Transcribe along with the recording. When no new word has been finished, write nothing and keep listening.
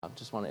I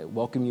just want to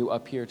welcome you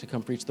up here to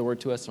come preach the word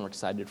to us, and we're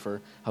excited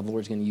for how the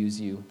Lord's going to use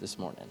you this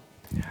morning.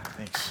 Yeah,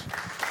 thanks.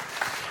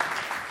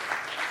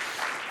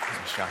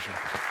 Thanks, Joshua.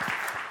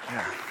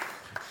 Yeah.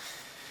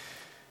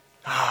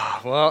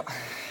 Well, can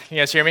you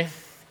guys hear me?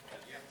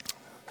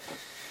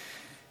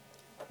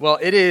 Well,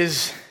 it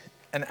is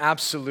an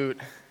absolute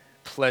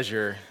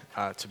pleasure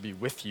to be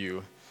with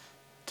you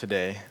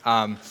today.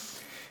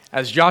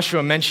 As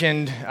Joshua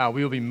mentioned,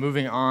 we will be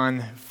moving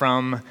on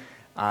from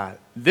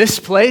this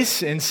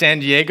place in San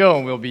Diego,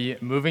 and we'll be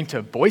moving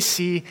to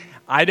Boise,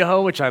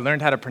 Idaho, which I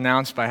learned how to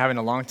pronounce by having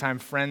a longtime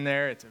friend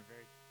there. It's a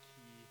very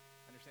key,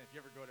 understand, if you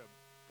ever go to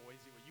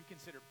Boise, what you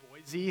consider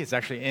Boise is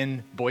actually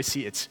in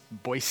Boise. It's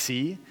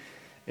Boise.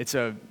 It's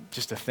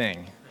just a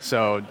thing.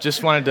 So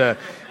just wanted to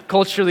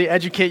culturally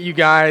educate you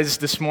guys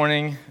this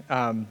morning.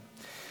 I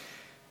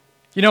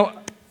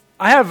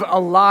have a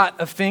lot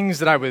of things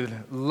that I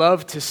would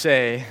love to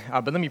say,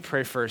 but let me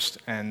pray first,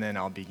 and then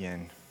I'll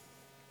begin.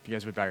 If you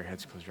guys would bow your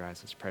heads, close your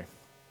eyes, let's pray.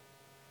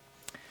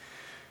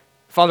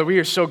 Father, we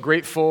are so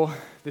grateful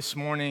this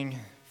morning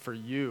for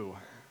you.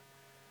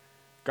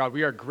 God,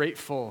 we are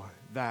grateful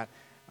that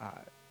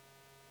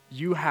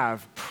you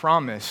have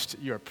promised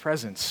your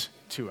presence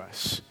to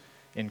us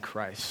in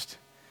Christ.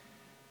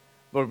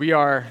 Lord, we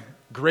are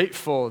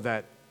grateful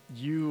that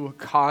you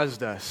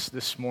caused us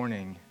this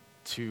morning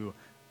to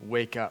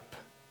wake up,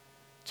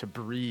 to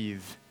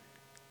breathe.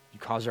 You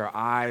caused our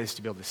eyes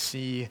to be able to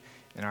see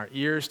and our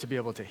ears to be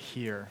able to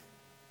hear.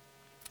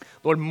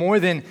 Lord, more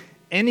than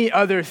any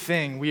other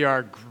thing, we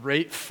are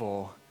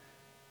grateful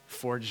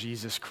for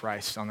Jesus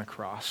Christ on the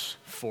cross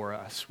for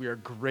us. We are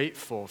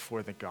grateful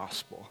for the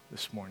gospel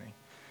this morning.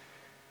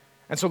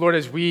 And so, Lord,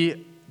 as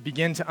we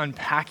begin to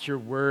unpack your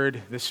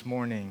word this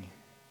morning,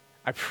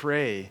 I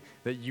pray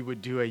that you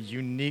would do a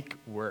unique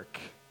work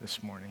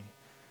this morning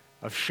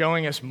of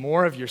showing us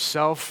more of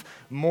yourself,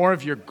 more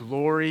of your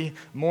glory,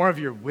 more of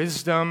your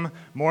wisdom,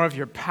 more of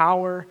your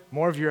power,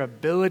 more of your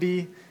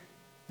ability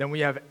than we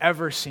have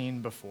ever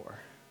seen before.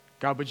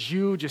 God, would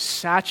you just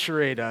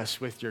saturate us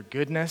with your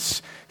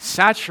goodness,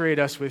 saturate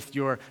us with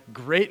your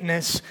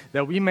greatness,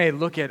 that we may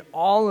look at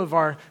all of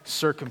our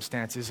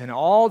circumstances and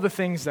all the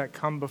things that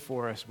come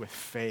before us with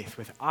faith,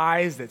 with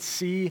eyes that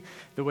see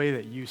the way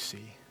that you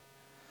see.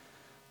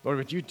 Lord,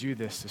 would you do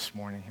this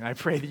morning? And I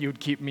pray that you would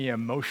keep me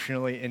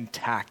emotionally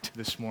intact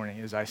this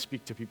morning as I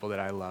speak to people that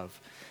I love.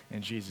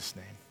 In Jesus'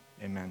 name,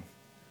 amen.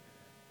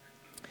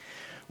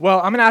 Well,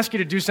 I'm going to ask you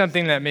to do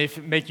something that may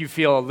make you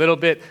feel a little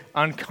bit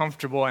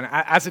uncomfortable. And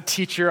as a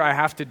teacher, I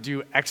have to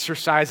do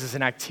exercises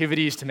and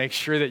activities to make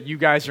sure that you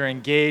guys are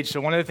engaged.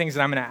 So one of the things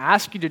that I'm going to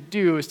ask you to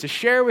do is to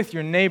share with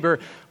your neighbor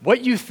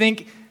what you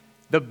think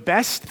the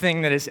best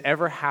thing that has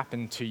ever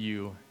happened to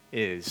you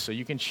is. So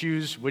you can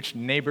choose which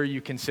neighbor you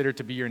consider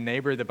to be your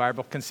neighbor. The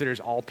Bible considers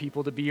all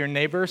people to be your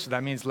neighbor, so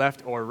that means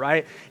left or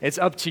right. It's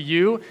up to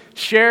you.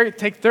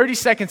 Take 30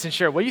 seconds and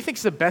share. What do you think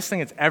is the best thing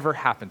that's ever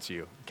happened to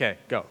you? Okay,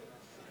 go.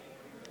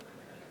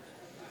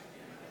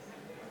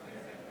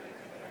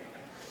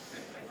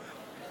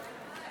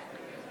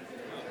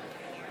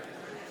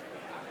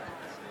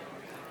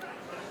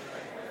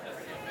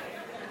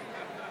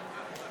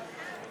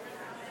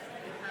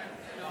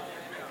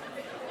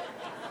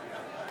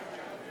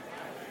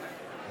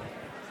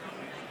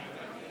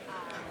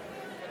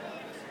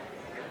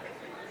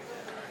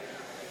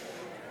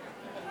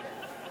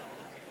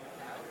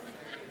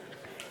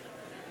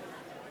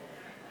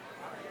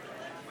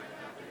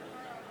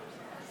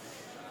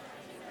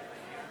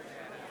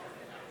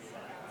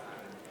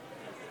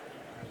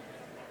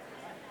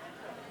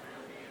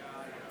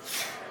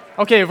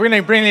 Okay, we're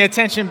going to bring the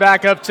attention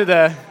back up to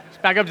the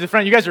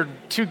front. You guys are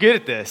too good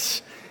at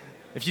this.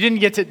 If you didn't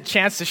get a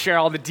chance to share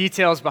all the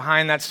details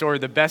behind that story,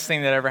 the best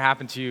thing that ever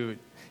happened to you,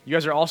 you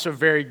guys are also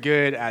very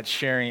good at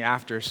sharing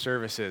after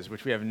services,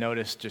 which we have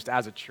noticed just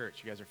as a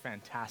church. You guys are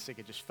fantastic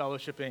at just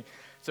fellowshipping.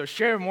 So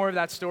share more of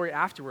that story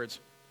afterwards.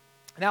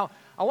 Now,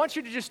 I want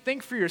you to just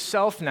think for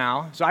yourself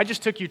now. So I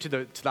just took you to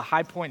the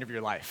high point of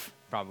your life,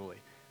 probably,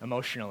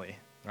 emotionally.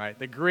 Right,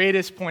 the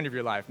greatest point of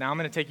your life. Now I'm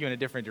going to take you in a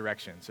different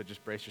direction, so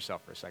just brace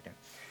yourself for a second.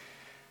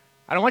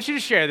 I don't want you to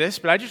share this,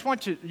 but I just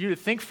want you to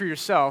think for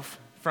yourself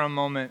for a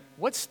moment,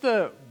 what's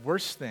the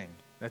worst thing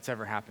that's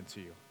ever happened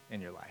to you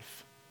in your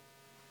life?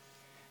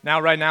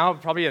 Now, right now,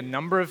 probably a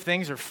number of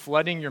things are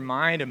flooding your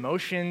mind,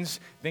 emotions,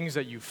 things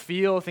that you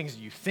feel, things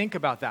that you think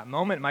about that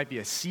moment. It might be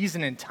a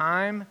season in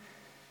time.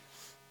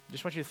 I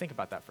just want you to think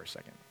about that for a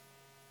second.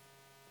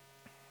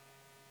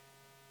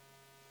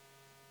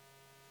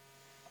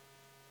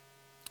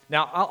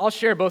 Now, I'll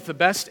share both the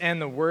best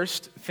and the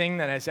worst thing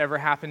that has ever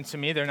happened to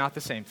me. They're not the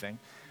same thing.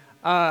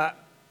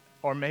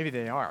 Or maybe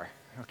they are.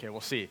 Okay,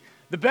 we'll see.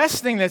 The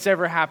best thing that's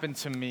ever happened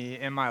to me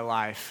in my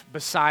life,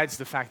 besides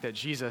the fact that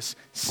Jesus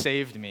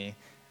saved me,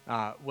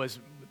 was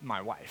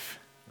my wife,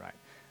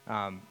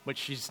 right? Which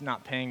she's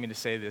not paying me to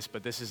say this,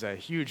 but this is a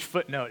huge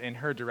footnote in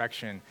her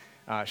direction.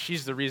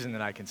 She's the reason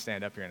that I can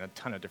stand up here in a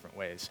ton of different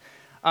ways.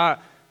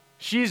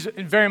 She's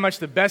very much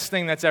the best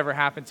thing that's ever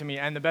happened to me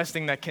and the best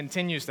thing that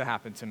continues to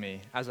happen to me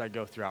as I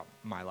go throughout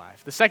my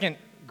life. The second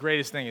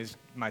greatest thing is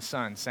my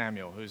son,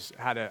 Samuel, who's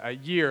had a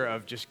year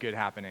of just good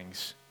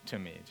happenings to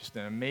me, just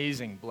an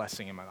amazing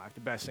blessing in my life,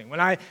 the best thing.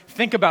 When I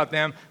think about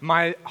them,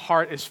 my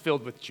heart is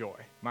filled with joy.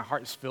 My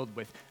heart is filled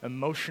with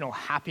emotional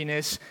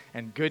happiness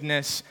and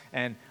goodness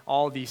and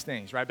all these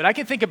things, right? But I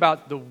can think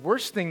about the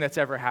worst thing that's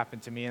ever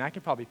happened to me, and I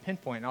can probably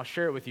pinpoint, and I'll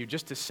share it with you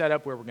just to set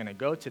up where we're going to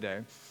go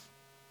today.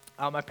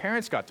 My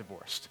parents got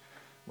divorced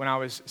when I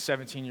was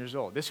 17 years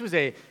old. This was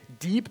a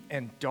deep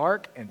and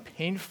dark and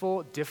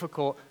painful,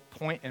 difficult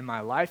point in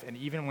my life, and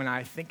even when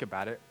I think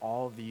about it,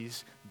 all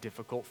these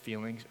difficult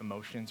feelings,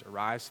 emotions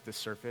arise to the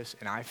surface,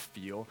 and I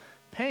feel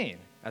pain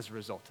as a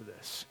result of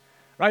this.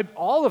 Right?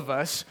 All of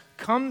us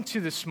come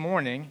to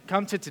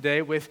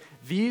today with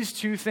these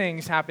two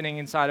things happening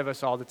inside of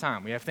us all the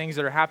time. We have things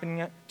that are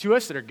happening to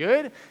us that are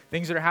good,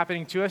 things that are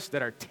happening to us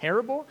that are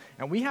terrible,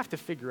 and we have to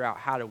figure out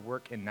how to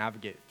work and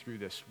navigate through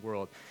this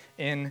world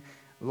in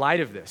light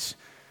of this.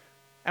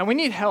 And we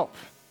need help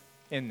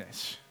in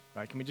this.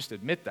 Right? Can we just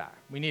admit that?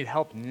 We need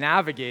help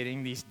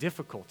navigating these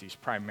difficulties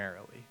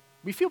primarily.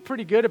 We feel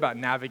pretty good about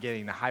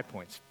navigating the high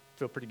points.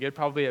 Feel pretty good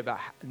probably about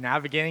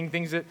navigating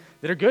things that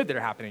are good that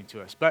are happening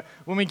to us. But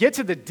when we get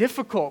to the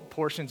difficult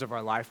portions of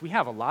our life, we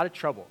have a lot of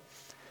trouble.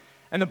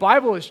 And the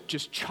Bible is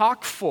just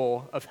chock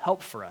full of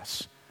help for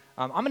us.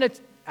 I'm going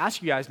to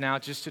ask you guys now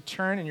just to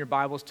turn in your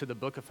Bibles to the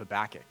book of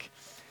Habakkuk.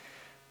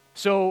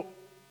 So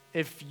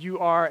if you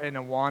are an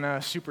Awana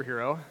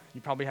superhero,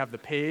 you probably have the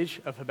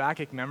page of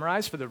Habakkuk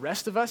memorized. For the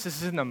rest of us,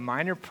 this is in the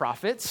Minor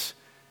Prophets.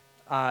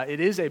 It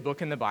is a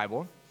book in the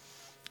Bible.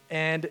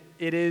 And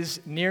it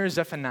is near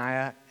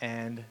Zephaniah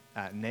and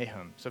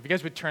Nahum. So if you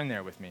guys would turn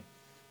there with me,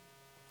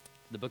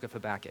 the book of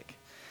Habakkuk.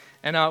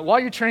 And while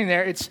you're turning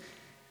there,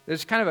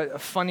 there's kind of a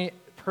funny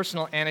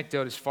personal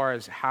anecdote as far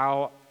as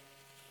how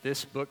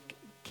this book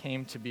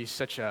came to be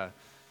such a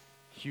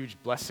huge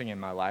blessing in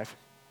my life.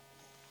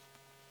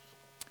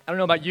 I don't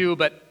know about you,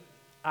 but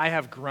I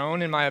have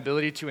grown in my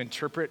ability to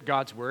interpret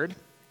God's word.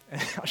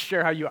 And I'll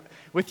share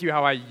with you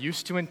how I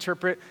used to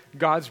interpret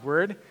God's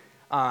word.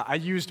 I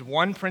used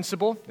one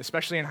principle,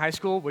 especially in high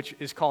school, which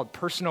is called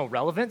personal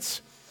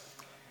relevance.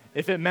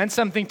 If it meant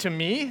something to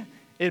me,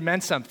 it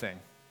meant something.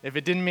 If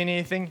it didn't mean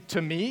anything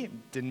to me,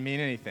 it didn't mean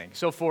anything.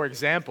 So for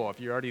example,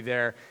 if you're already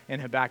there in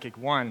Habakkuk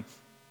 1,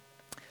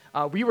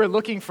 we were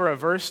looking for a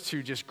verse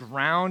to just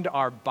ground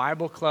our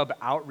Bible club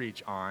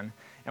outreach on,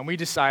 and we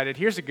decided,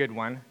 here's a good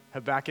one,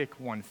 Habakkuk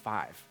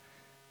 1:5.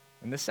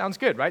 And this sounds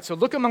good, right? So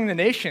look among the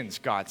nations,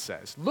 God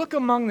says. Look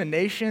among the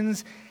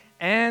nations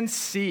and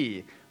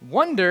see.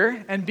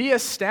 Wonder and be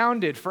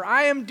astounded, for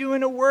I am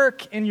doing a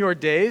work in your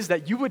days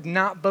that you would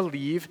not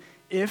believe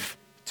if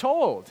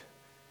told.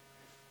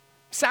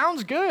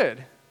 Sounds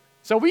good.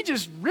 So we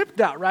just ripped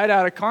that right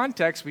out of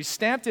context. We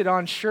stamped it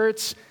on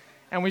shirts,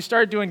 and we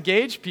started to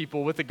engage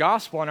people with the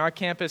gospel on our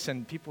campus,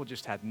 and people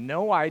just had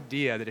no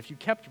idea that if you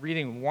kept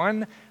reading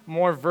one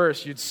more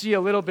verse, you'd see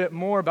a little bit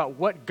more about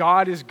what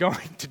God is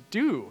going to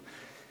do.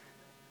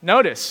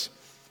 Notice,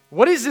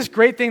 what is this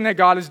great thing that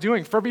God is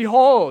doing? For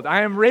behold,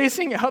 I am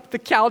raising up the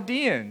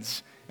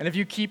Chaldeans. And if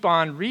you keep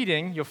on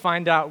reading, you'll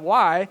find out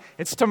why.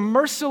 It's to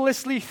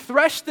mercilessly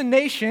thresh the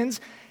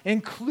nations,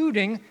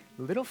 including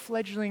little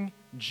fledgling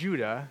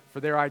Judah,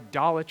 for their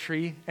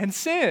idolatry and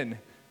sin.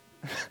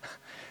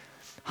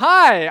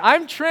 Hi,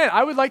 I'm Trent.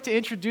 I would like to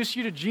introduce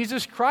you to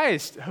Jesus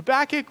Christ.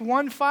 Habakkuk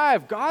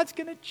 1:5. God's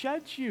going to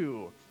judge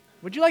you.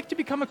 Would you like to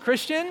become a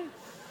Christian?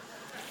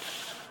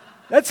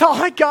 That's all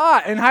I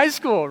got in high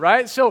school,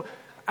 right? So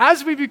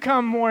as we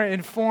become more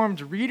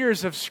informed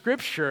readers of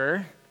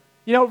Scripture,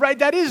 right,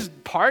 that is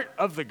part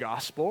of the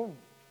gospel.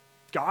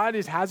 God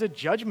has a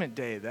judgment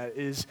day that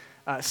is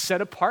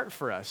set apart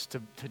for us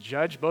to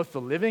judge both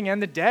the living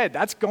and the dead.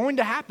 That's going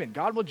to happen.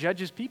 God will judge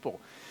his people.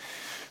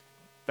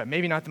 But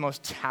maybe not the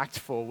most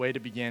tactful way to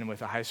begin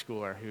with a high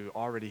schooler who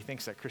already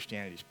thinks that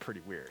Christianity is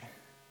pretty weird,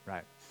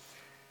 right?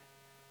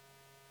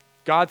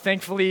 God,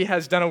 thankfully,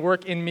 has done a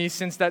work in me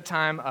since that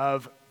time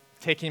of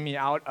taking me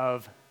out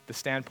of the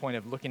standpoint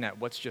of looking at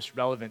what's just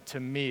relevant to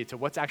me, to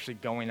what's actually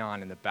going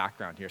on in the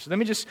background here. So let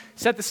me just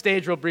set the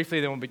stage real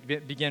briefly, then we'll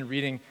begin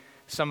reading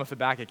some of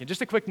Habakkuk. And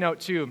just a quick note,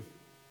 too,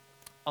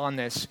 on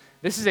this.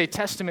 This is a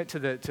testament to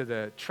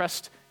the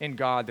trust in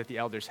God that the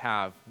elders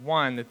have.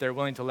 One, that they're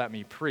willing to let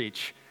me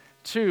preach.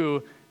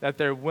 Two, that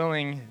they're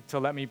willing to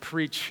let me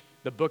preach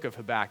the book of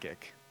Habakkuk,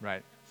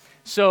 right?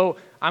 So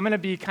I'm going to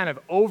be kind of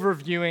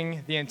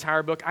overviewing the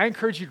entire book. I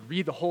encourage you to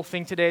read the whole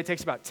thing today. It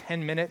takes about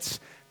 10 minutes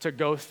to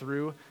go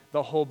through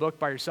the whole book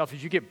by yourself.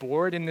 If you get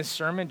bored in this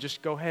sermon,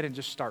 just go ahead and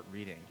just start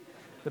reading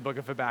the book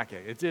of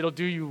Habakkuk. It'll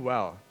do you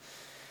well.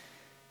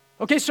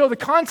 Okay, so the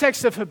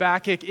context of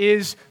Habakkuk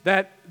is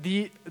that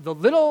the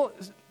little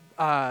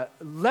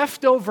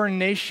leftover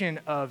nation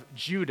of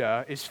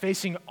Judah is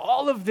facing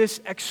all of this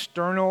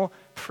external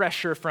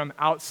pressure from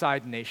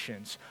outside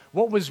nations.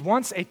 What was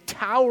once a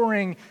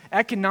towering,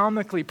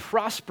 economically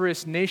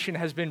prosperous nation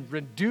has been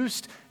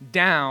reduced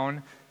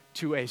down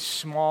to a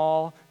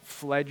small,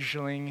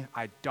 fledgling,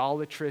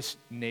 idolatrous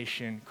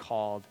nation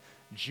called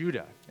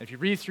Judah. If you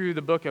read through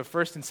the book of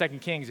 1st and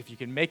 2nd Kings, if you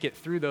can make it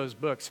through those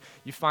books,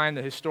 you find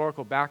the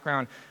historical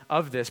background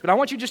of this. But I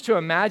want you just to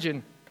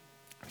imagine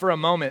for a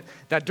moment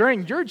that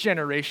during your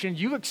generation,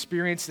 you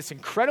experienced this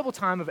incredible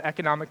time of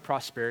economic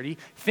prosperity.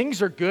 Things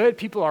are good.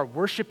 People are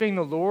worshiping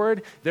the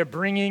Lord. They're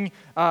bringing,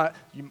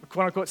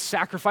 quote-unquote,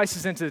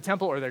 sacrifices into the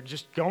temple, or they're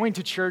just going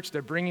to church.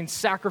 They're bringing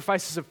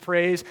sacrifices of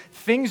praise.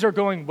 Things are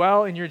going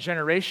well in your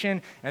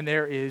generation, and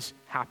there is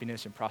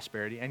happiness and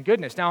prosperity and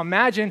goodness. Now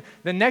imagine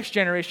the next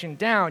generation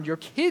down, your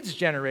kids'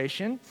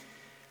 generation.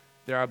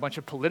 There are a bunch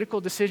of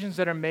political decisions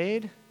that are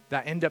made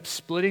that end up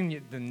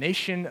splitting the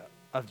nation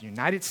of the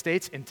United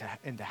States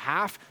into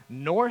half,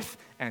 north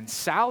and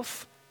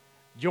south.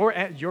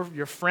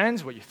 Your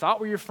friends, what you thought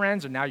were your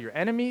friends, are now your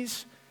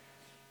enemies.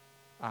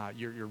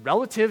 Your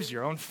relatives,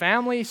 your own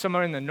family, some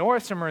are in the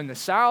north, some are in the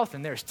south,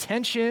 and there's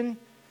tension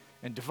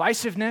and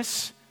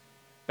divisiveness.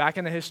 Back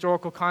in the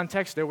historical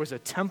context, there was a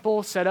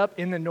temple set up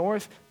in the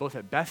north, both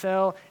at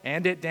Bethel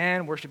and at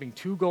Dan, worshiping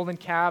 2 golden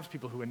calves.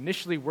 People who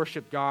initially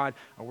worshiped God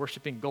are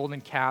worshiping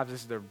golden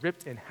calves. They're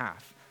ripped in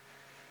half.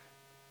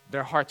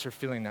 Their hearts are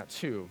feeling that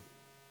too.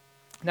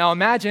 Now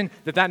imagine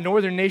that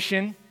northern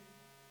nation,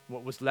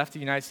 what was left of the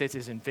United States,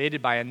 is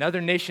invaded by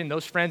another nation.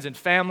 Those friends and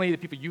family, the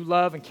people you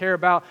love and care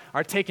about,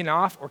 are taken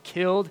off or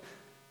killed.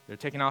 They're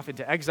taken off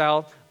into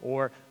exile,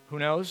 or who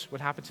knows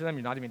what happened to them.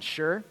 You're not even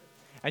sure.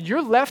 And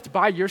you're left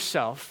by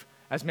yourself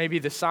as maybe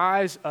the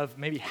size of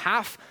maybe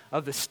half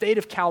of the state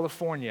of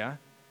California.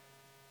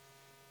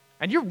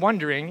 And you're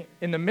wondering,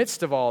 in the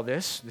midst of all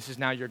this is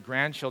now your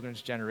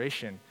grandchildren's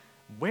generation,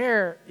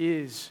 where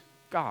is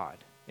God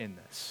in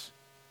this?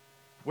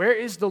 Where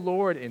is the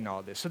Lord in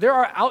all this? So there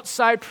are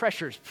outside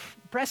pressures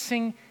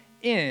pressing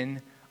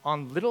in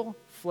on little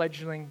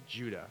fledgling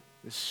Judah,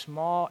 this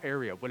small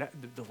area,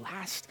 the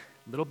last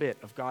little bit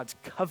of God's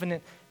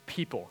covenant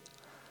people.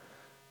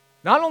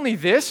 Not only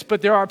this,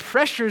 but there are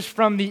pressures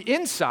from the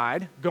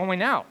inside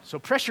going out. So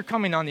pressure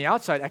coming on the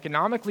outside,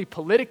 economically,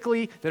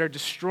 politically, that are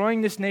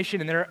destroying this nation.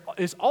 And there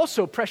is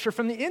also pressure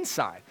from the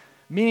inside,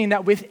 meaning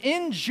that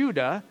within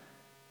Judah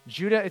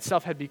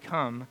itself had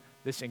become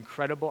this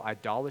incredible,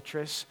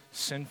 idolatrous,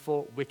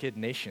 sinful, wicked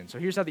nation. So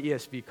here's how the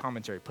ESV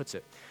commentary puts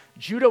it.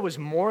 Judah was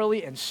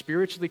morally and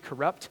spiritually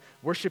corrupt,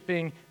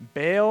 worshiping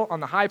Baal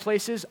on the high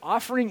places,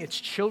 offering its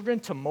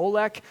children to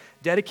Molech,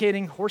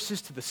 dedicating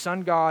horses to the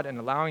sun god, and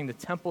allowing the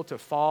temple to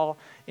fall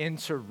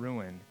into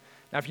ruin.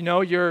 Now, if you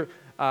know your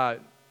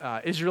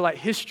Israelite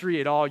history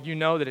at all, you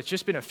know that it's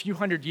just been a few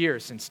hundred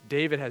years since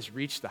David has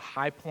reached the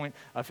high point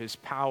of his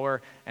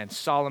power, and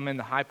Solomon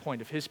the high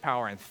point of his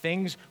power, and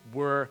things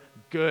were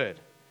good.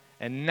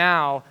 And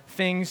now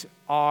things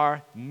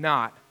are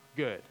not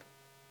good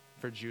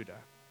for Judah.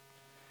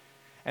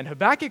 And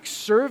Habakkuk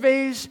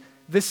surveys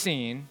the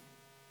scene,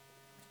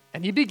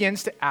 and he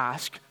begins to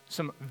ask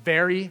some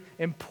very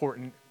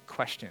important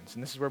questions.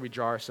 And this is where we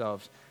draw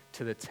ourselves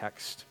to the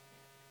text.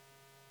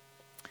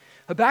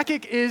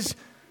 Habakkuk is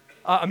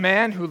a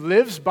man who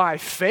lives by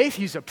faith.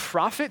 He's a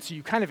prophet, so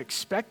you kind of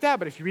expect that.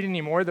 But if you read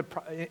any more of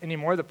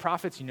the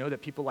prophets, you know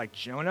that people like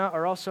Jonah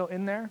are also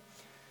in there.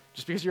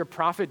 Just because you're a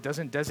prophet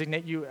doesn't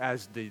designate you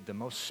as the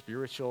most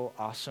spiritual,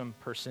 awesome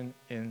person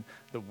in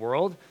the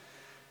world.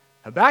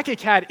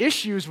 Habakkuk had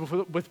issues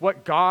with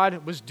what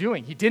God was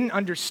doing. He didn't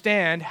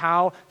understand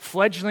how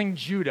fledgling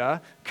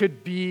Judah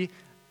could be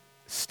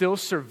still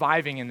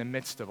surviving in the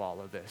midst of all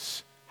of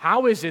this.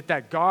 How is it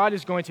that God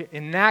is going to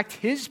enact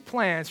his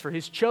plans for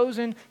his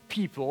chosen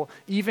people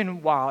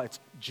even while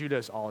Judah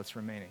is all that's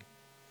remaining?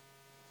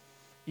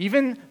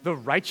 Even the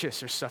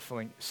righteous are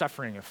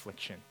suffering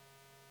affliction.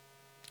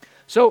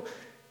 So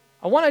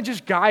I want to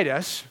just guide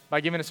us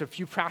by giving us a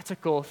few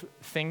practical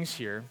things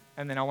here,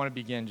 and then I want to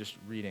begin just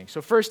reading.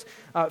 So first,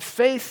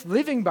 faith,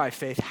 living by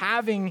faith,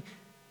 having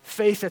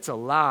faith that's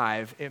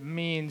alive, it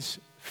means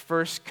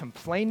first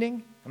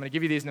complaining. I'm going to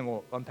give you these and then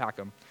we'll unpack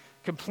them.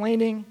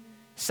 Complaining.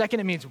 Second,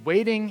 it means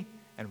waiting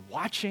and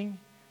watching.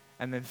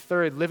 And then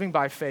third, living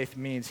by faith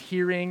means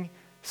hearing,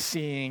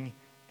 seeing,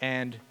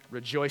 and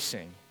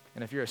rejoicing.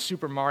 And if you're a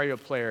Super Mario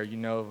player, you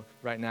know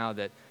right now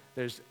that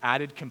there's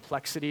added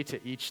complexity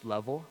to each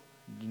level.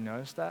 Did you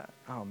notice that?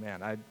 Oh,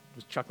 man, I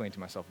was chuckling to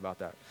myself about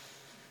that.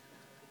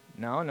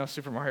 No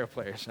Super Mario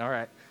players. All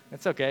right,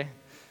 that's okay.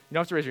 You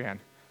don't have to raise your hand.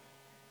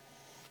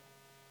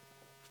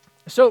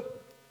 So,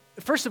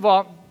 first of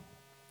all,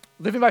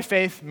 living by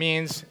faith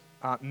means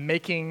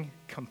making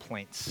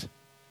complaints.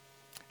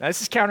 Now,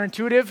 this is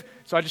counterintuitive,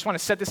 so I just want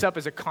to set this up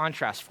as a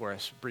contrast for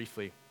us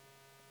briefly.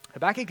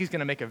 Habakkuk is going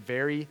to make a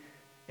very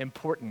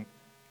important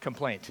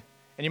complaint.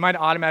 And you might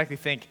automatically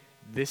think,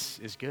 this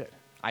is good.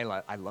 I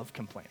love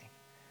complaining.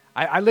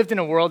 I lived in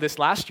a world this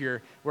last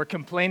year where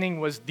complaining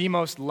was the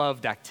most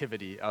loved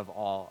activity of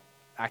all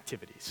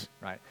activities,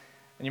 right?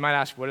 And you might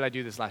ask, what did I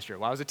do this last year?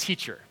 Well, I was a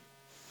teacher.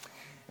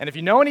 And if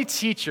you know any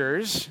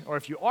teachers, or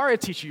if you are a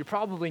teacher, you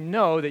probably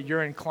know that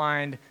you're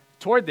inclined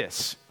toward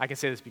this. I can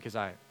say this because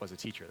I was a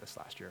teacher this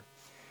last year.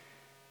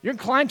 You're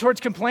inclined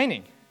towards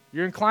complaining.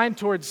 You're inclined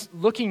towards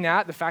looking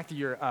at the fact that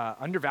you're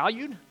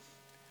undervalued,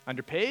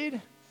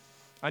 underpaid,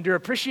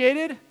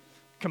 underappreciated,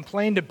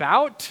 complained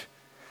about?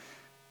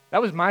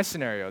 That was my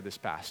scenario this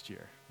past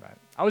year. Right?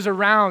 I was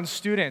around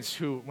students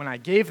who, when I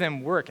gave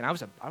them work, and I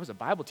was a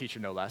Bible teacher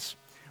no less,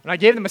 when I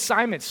gave them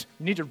assignments,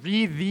 you need to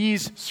read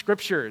these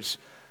scriptures.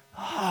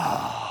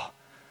 Oh,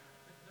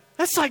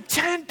 that's like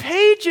 10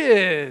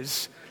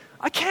 pages.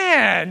 I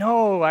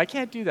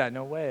can't do that,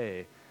 no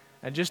way.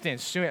 And just the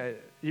ensuing,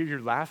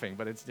 you're laughing,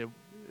 but it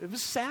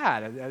was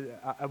sad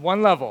at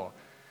one level.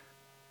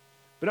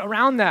 But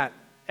around that,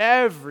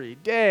 every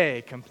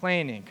day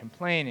complaining,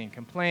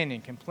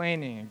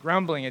 and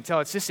grumbling until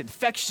it's this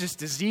infectious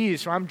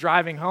disease. So I'm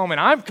driving home and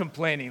I'm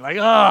complaining,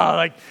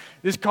 like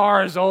this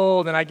car is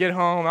old, and I get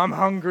home, I'm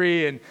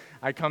hungry, and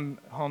I come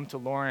home to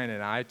Lauren,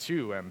 and I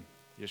too am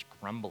just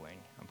grumbling.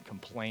 I'm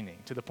complaining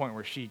to the point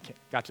where she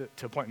got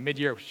to a point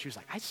mid-year where she was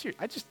like,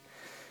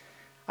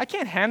 I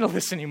can't handle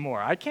this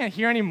anymore. I can't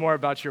hear anymore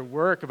about your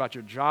work, about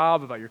your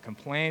job, about your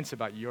complaints,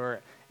 about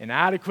your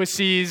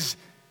inadequacies.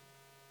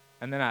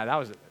 And then that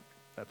was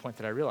that point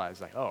that I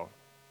realized,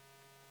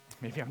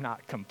 maybe I'm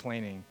not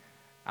complaining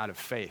out of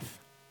faith.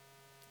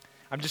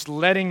 I'm just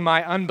letting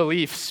my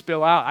unbelief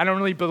spill out. I don't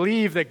really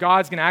believe that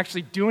God's going to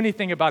actually do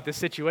anything about this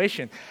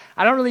situation.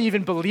 I don't really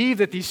even believe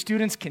that these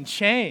students can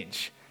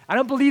change. I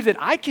don't believe that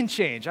I can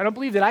change. I don't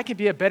believe that I can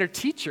be a better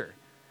teacher.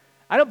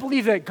 I don't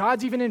believe that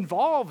God's even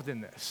involved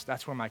in this.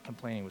 That's where my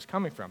complaining was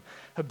coming from.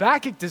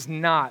 Habakkuk does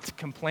not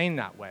complain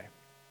that way.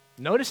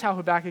 Notice how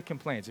Habakkuk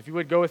complains. If you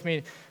would go with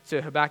me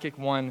to Habakkuk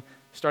 1,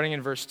 starting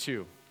in verse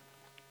 2.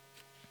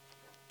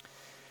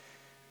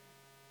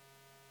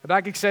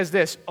 Habakkuk says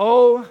this,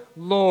 "O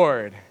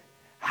Lord,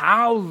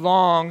 how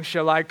long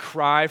shall I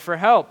cry for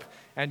help,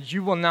 and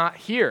you will not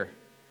hear?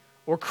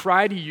 Or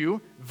cry to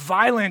you,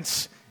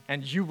 violence,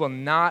 and you will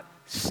not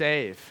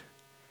save?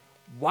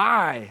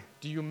 Why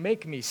do you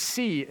make me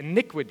see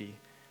iniquity?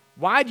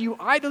 Why do you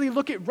idly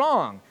look at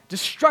wrong?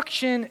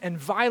 Destruction and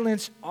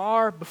violence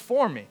are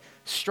before me.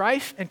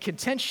 Strife and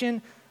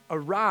contention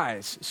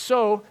arise.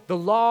 So the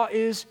law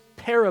is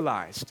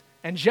paralyzed,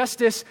 and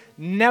justice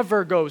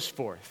never goes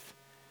forth.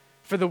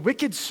 For the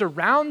wicked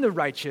surround the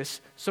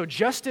righteous, so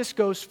justice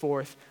goes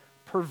forth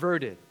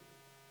perverted."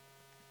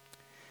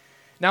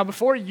 Now,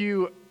 before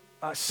you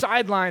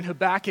sideline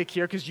Habakkuk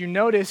here, because you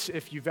notice,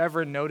 if you've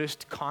ever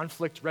noticed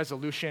conflict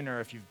resolution, or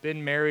if you've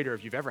been married, or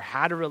if you've ever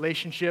had a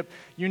relationship,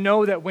 you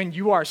know that when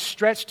you are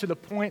stretched to the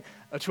point,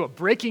 to a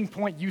breaking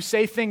point, you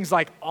say things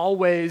like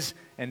always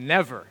and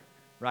never,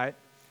 right?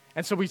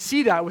 And so we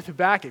see that with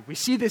Habakkuk. We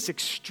see this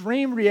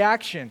extreme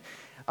reaction.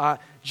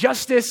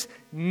 Justice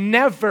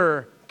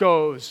never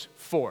goes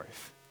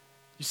forth.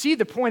 You see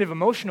the point of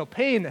emotional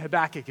pain that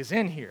Habakkuk is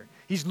in here.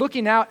 He's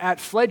looking out at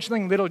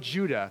fledgling little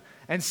Judah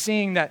and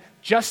seeing that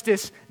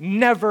justice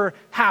never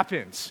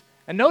happens.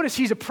 And notice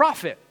he's a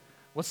prophet.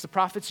 What's the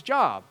prophet's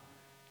job?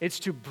 It's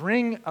to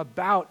bring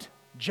about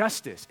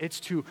justice. It's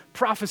to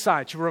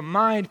prophesy, to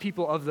remind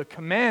people of the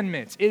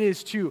commandments. It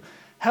is to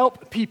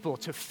help people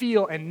to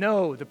feel and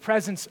know the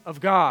presence of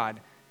God.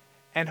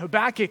 And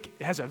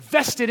Habakkuk has a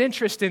vested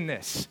interest in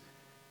this.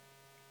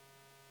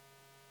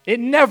 It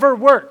never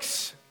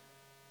works.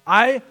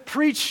 I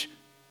preach,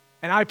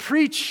 and I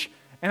preach,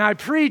 and I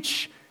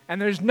preach,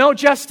 and there's no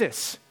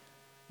justice.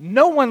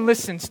 No one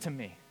listens to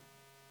me.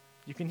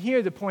 You can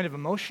hear the point of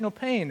emotional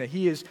pain that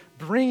he is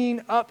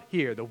bringing up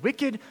here. The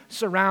wicked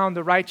surround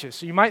the righteous.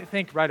 So you might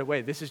think right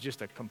away, this is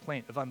just a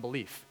complaint of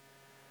unbelief.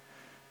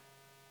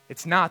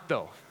 It's not,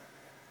 though.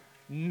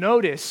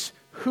 Notice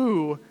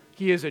who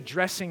he is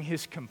addressing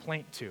his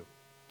complaint to.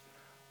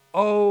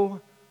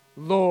 "O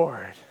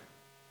Lord."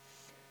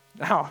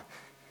 Now,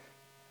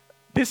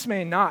 this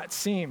may not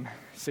seem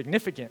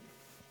significant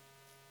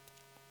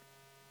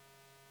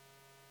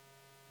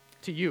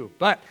to you,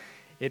 but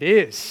it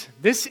is.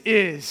 This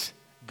is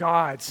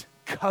God's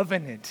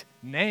covenant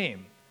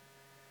name.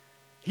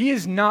 He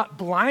is not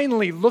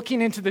blindly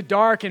looking into the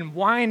dark and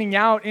whining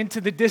out into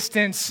the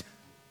distance,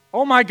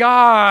 "Oh my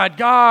God,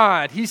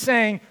 God." He's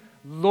saying,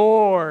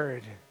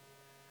 "Lord."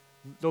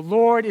 The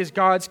Lord is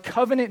God's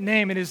covenant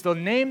name. It is the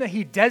name that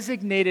he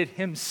designated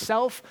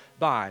himself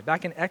by.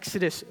 Back in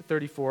Exodus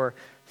 34,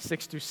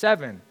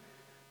 6-7.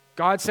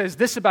 God says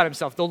this about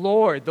himself, the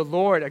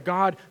Lord, a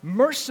God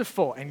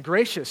merciful and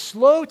gracious,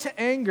 slow to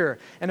anger,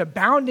 and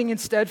abounding in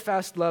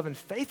steadfast love and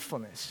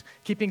faithfulness,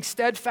 keeping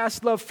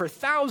steadfast love for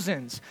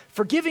thousands,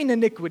 forgiving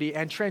iniquity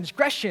and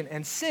transgression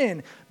and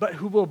sin, but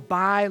who will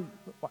by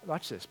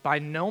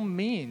no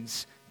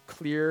means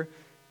clear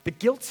the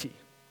guilty,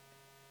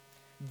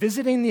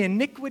 visiting the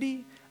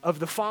iniquity of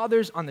the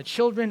fathers on the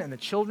children and the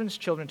children's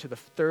children to the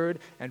third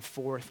and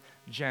fourth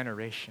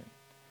generation.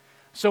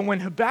 So when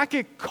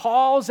Habakkuk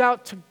calls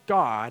out to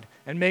God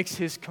and makes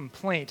his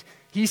complaint,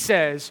 he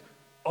says,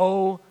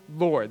 "O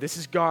Lord." This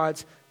is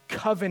God's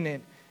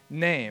covenant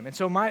name. And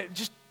so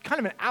just kind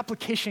of an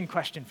application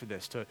question for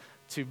this,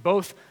 to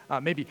both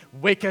maybe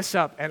wake us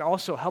up and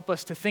also help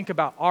us to think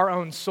about our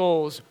own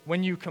souls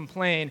when you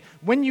complain.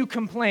 When you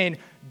complain,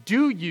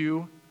 do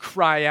you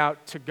cry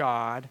out to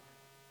God,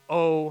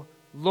 "O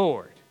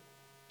Lord,"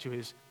 to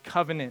his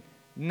covenant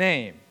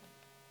name?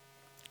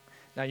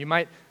 Now you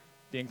might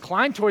be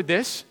inclined toward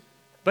this,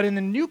 but in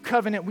the new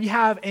covenant, we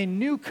have a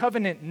new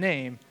covenant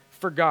name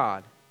for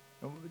God.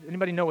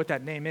 Anybody know what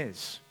that name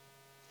is?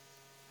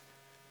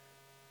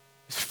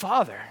 It's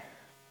Father.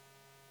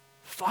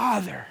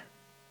 Father.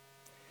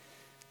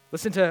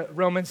 Listen to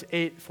Romans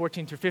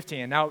 8:14 through 15.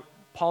 And now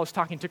Paul is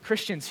talking to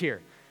Christians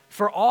here.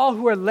 For all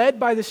who are led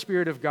by the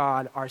Spirit of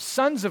God are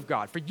sons of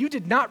God. For you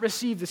did not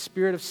receive the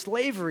spirit of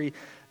slavery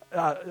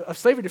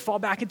to fall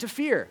back into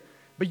fear,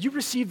 but you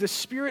received the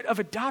spirit of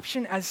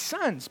adoption as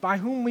sons, by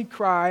whom we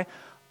cry,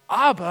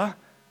 Abba,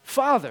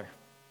 Father.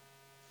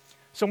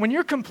 So when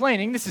you're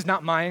complaining, this is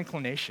not my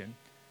inclination.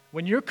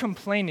 When you're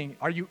complaining,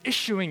 are you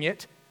issuing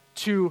it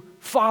to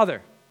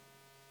Father?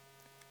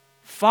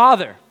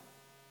 Father,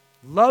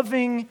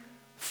 loving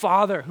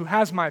Father who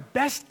has my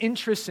best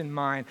interests in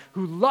mind,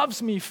 who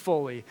loves me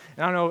fully.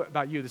 And I don't know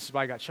about you, this is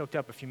why I got choked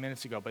up a few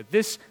minutes ago, but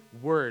this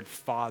word,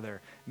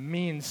 Father,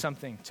 means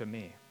something to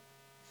me.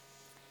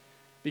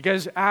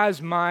 Because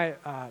as my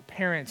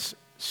parents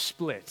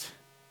split,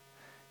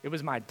 it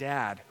was my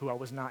dad who I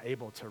was not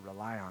able to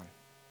rely on.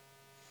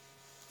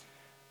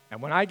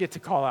 And when I get to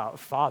call out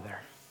Father,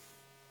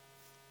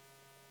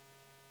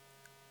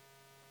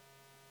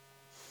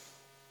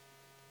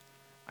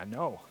 I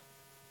know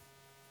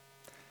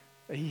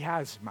that he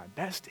has my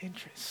best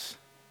interests.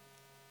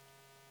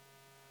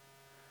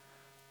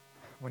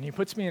 When he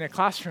puts me in a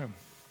classroom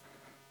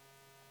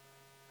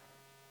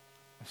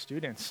of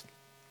students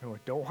who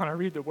don't want to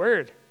read the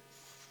word,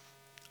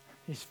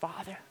 he's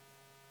Father.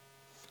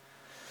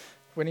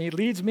 When he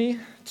leads me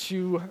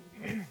to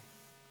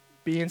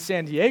be in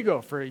San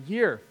Diego for a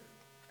year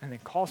and then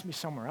calls me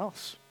somewhere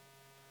else,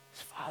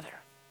 he's Father.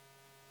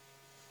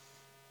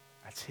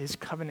 That's his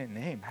covenant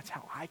name. That's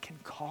how I can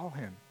call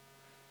him.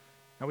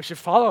 Now, we should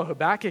follow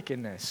Habakkuk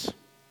in this.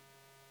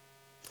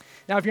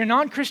 Now, if you're a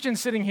non-Christian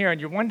sitting here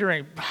and you're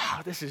wondering,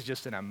 this is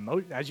just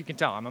as you can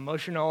tell, I'm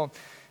emotional.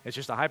 It's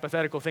just a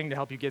hypothetical thing to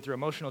help you get through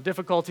emotional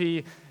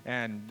difficulty,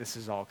 and this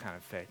is all kind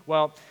of fake.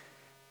 Well,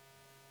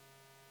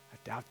 I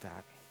doubt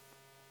that.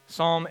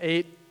 Psalm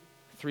 8,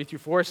 3 through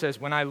 4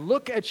 says, when I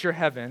look at your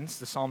heavens,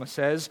 the psalmist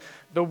says,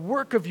 the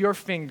work of your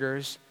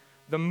fingers,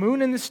 the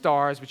moon and the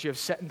stars which you have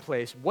set in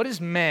place, what is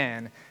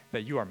man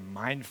that you are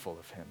mindful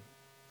of him?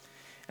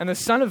 And the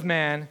Son of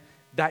Man,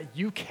 that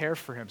you care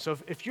for him. So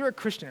if you're a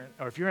Christian,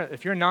 or if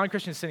you're a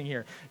non-Christian sitting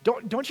here,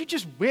 don't you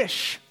just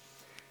wish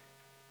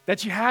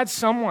that you had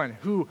someone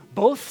who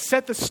both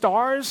set the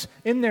stars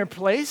in their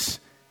place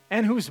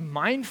and who's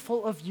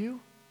mindful of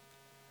you,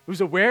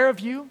 who's aware of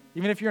you,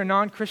 even if you're a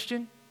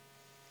non-Christian?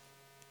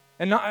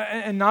 And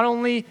not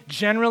only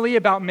generally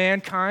about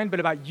mankind, but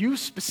about you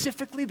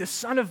specifically, the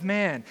Son of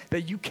Man,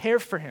 that you care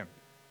for him.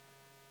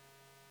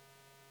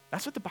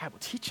 That's what the Bible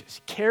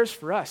teaches. He cares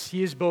for us.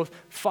 He is both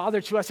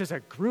Father to us as a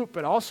group,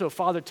 but also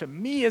Father to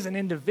me as an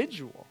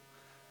individual.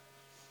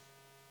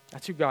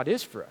 That's who God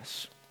is for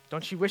us.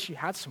 Don't you wish you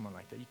had someone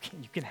like that?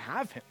 You can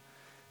have him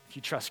if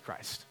you trust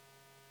Christ.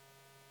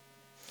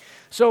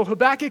 So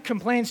Habakkuk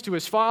complains to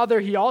his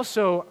father. He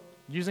also,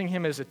 using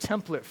him as a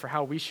template for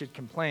how we should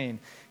complain,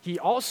 he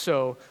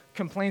also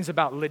complains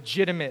about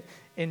legitimate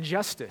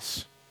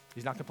injustice.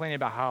 He's not complaining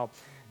about how,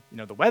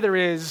 the weather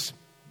is,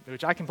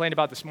 which I complained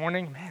about this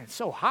morning. Man, it's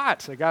so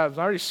hot. Like I was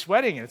already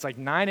sweating, and it's like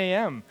 9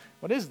 a.m.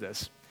 What is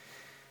this?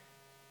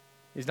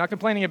 He's not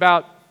complaining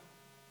about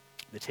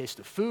the taste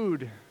of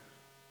food.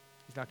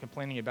 He's not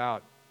complaining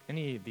about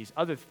any of these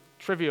other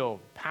trivial,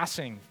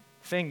 passing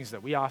things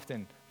that we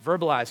often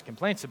verbalize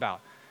complaints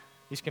about.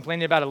 He's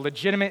complaining about a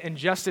legitimate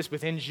injustice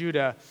within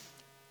Judah.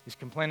 He's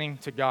complaining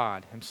to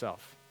God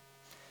himself.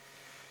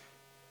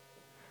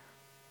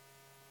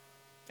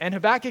 And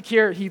Habakkuk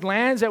here, he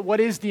lands at what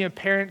is the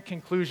apparent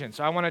conclusion.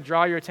 So I want to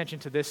draw your attention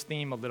to this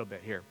theme a little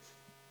bit here.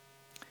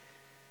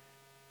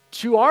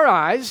 To our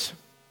eyes,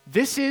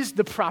 this is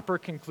the proper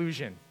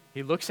conclusion.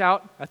 He looks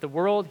out at the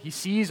world, he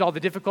sees all the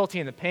difficulty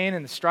and the pain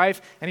and the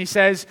strife, and he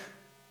says,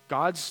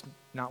 God's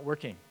not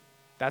working.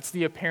 That's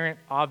the apparent,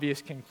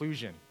 obvious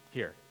conclusion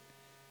here.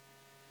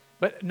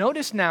 But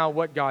notice now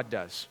what God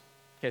does.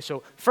 Okay,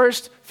 so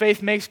first,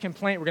 faith makes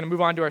complaint. We're going to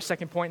move on to our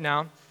second point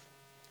now.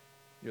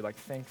 You're like,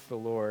 thank the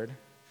Lord.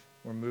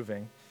 We're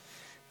moving.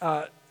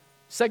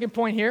 Second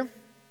point here.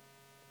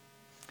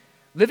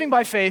 Living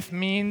by faith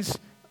means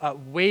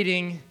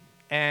waiting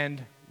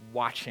and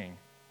watching.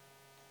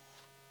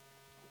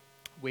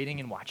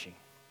 Waiting and watching.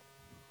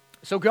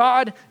 So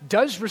God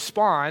does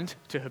respond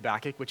to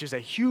Habakkuk, which is a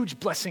huge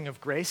blessing of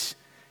grace.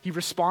 He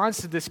responds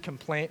to this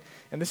complaint,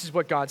 and this is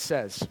what God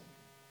says.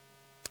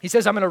 He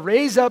says, I'm going to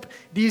raise up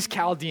these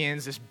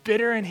Chaldeans, this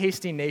bitter and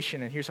hasty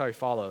nation, and here's how he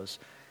follows.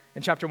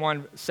 In chapter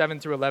 1, 7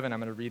 through 11, I'm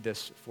going to read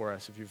this for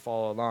us if you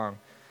follow along.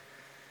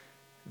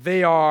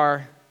 They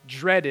are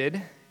dreaded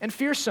and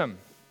fearsome.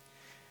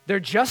 Their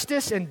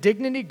justice and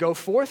dignity go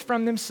forth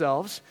from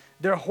themselves.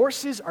 Their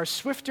horses are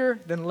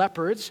swifter than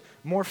leopards,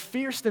 more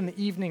fierce than the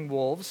evening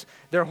wolves.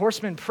 Their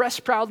horsemen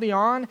press proudly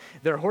on.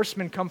 Their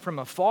horsemen come from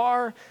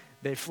afar.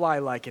 They fly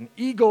like an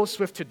eagle,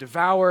 swift to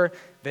devour.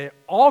 They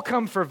all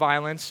come for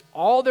violence,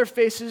 all their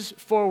faces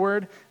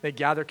forward. They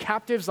gather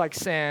captives like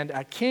sand.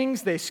 At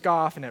kings they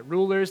scoff, and at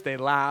rulers they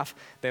laugh.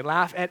 They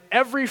laugh at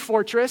every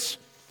fortress,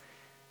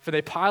 for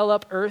they pile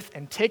up earth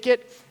and take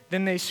it.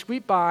 Then they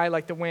sweep by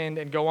like the wind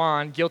and go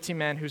on, guilty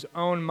men whose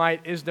own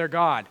might is their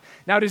God.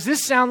 Now, does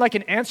this sound like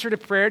an answer to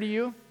prayer to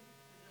you?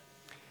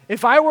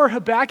 If I were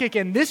Habakkuk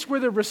and this were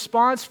the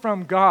response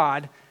from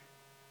God,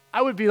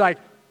 I would be like,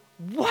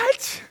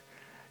 what?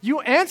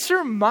 You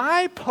answer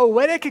my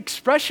poetic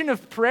expression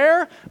of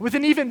prayer with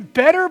an even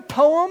better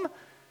poem,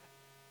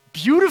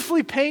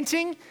 beautifully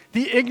painting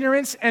the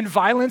ignorance and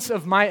violence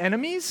of my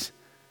enemies?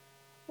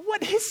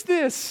 What is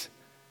this?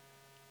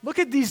 Look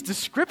at these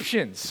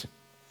descriptions.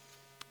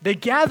 They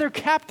gather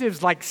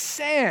captives like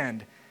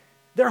sand.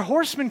 Their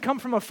horsemen come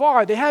from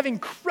afar. They have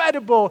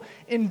incredible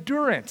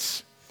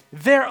endurance.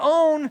 Their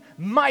own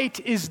might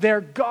is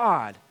their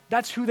God.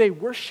 That's who they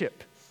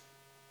worship.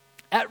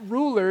 At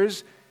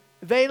rulers,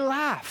 they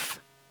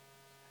laugh.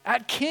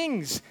 At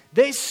kings,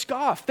 they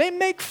scoff. They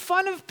make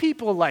fun of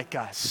people like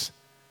us.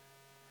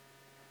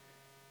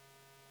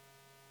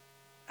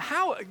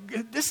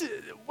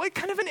 What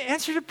kind of an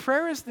answer to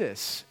prayer is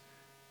this?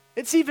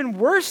 It's even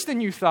worse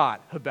than you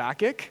thought,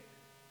 Habakkuk.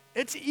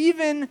 It's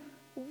even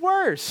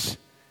worse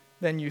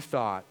than you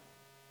thought.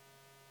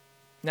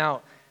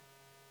 Now,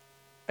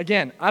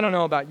 again, I don't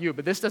know about you,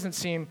 but this doesn't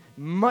seem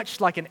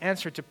much like an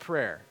answer to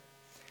prayer.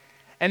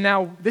 And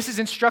now, this is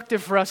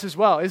instructive for us as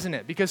well, isn't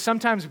it? Because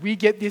sometimes we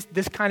get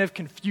this kind of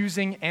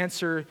confusing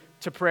answer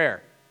to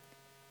prayer.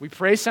 We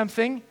pray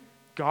something,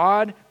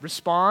 God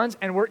responds,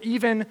 and we're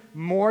even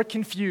more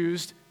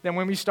confused than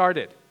when we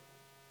started,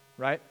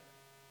 right?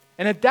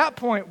 And at that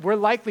point, we're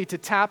likely to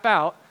tap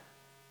out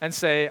and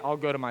say, I'll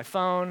go to my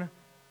phone,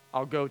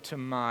 I'll go to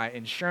my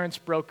insurance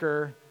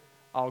broker,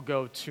 I'll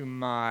go to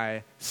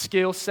my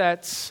skill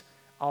sets,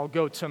 I'll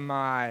go to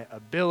my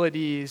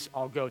abilities,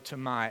 I'll go to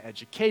my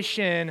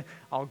education,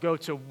 I'll go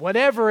to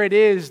whatever it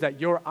is that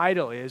your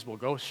idol is. We'll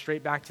go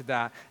straight back to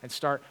that and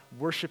start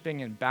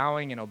worshiping and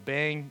bowing and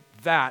obeying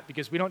that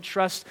because we don't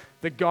trust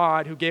the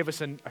God who gave us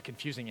a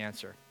confusing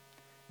answer.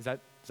 Is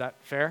that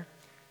fair?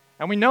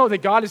 And we know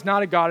that God is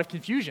not a God of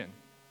confusion,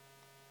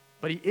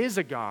 but he is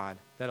a God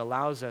that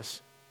allows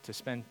us to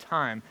spend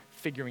time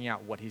figuring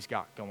out what he's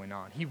got going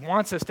on. He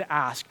wants us to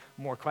ask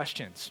more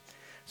questions.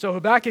 So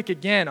Habakkuk,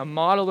 again, a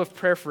model of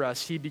prayer for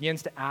us, he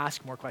begins to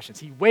ask more questions.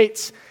 He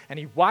waits and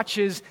he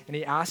watches and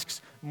he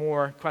asks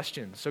more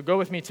questions. So go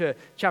with me to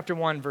chapter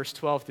 1, verse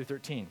 12 through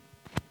 13.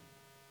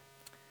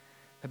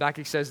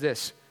 Habakkuk says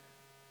this,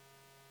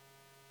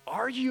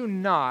 "Are you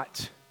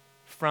not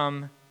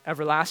from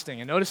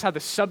everlasting?" And notice how the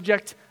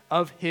subject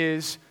of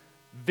his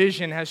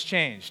vision has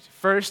changed.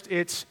 First,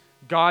 it's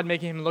God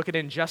making him look at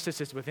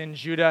injustices within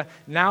Judah.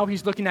 Now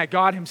he's looking at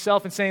God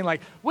himself and saying like,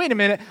 wait a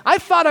minute, I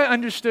thought I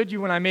understood you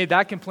when I made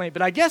that complaint,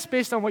 but I guess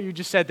based on what you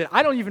just said that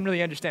I don't even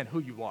really understand who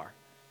you are.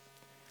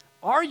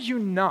 Are you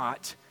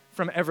not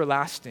from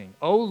everlasting,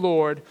 O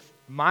Lord,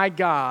 my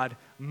God,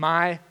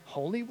 my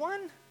Holy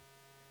One?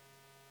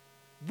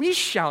 We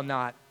shall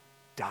not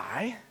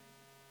die.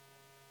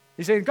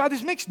 He's saying, God,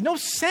 this makes no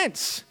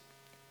sense.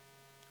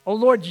 O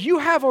Lord, you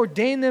have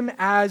ordained them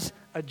as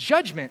a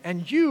judgment,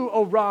 and you,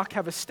 O rock,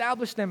 have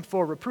established them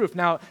for reproof.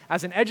 Now,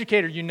 as an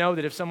educator, you know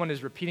that if someone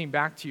is repeating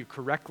back to you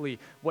correctly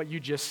what you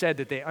just said,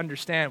 that they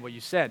understand what you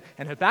said.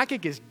 And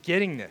Habakkuk is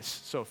getting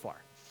this so far.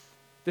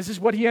 This is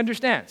what he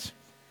understands.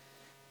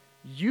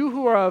 You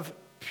who are of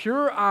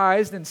pure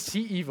eyes and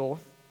see evil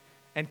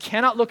and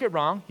cannot look at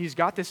wrong, he's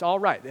got this all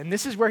right. And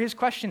this is where his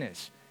question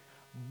is.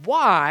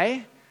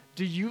 Why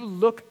do you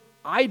look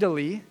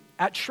idly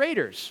at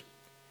traitors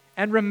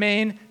and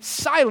remain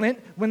silent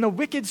when the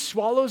wicked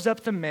swallows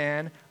up the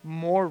man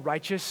more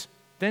righteous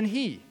than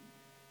he?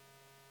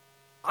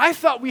 I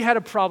thought we had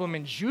a problem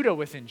in Judah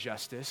with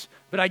injustice,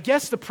 but I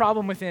guess the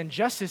problem with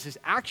injustice is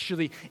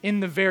actually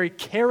in the very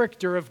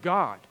character of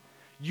God.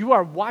 You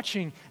are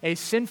watching a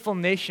sinful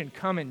nation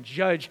come and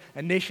judge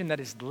a nation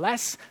that is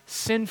less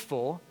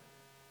sinful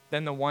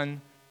than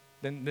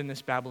than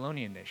this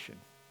Babylonian nation.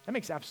 That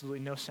makes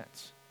absolutely no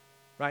sense.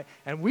 Right?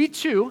 And we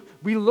too,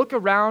 we look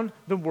around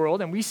the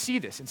world and we see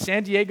this. In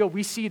San Diego,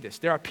 we see this.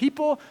 There are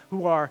people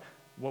who are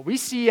what we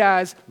see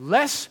as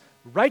less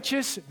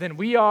righteous than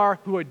we are,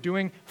 who are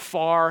doing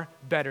far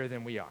better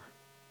than we are.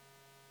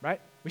 Right?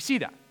 We see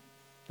that.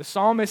 The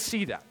psalmists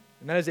see that.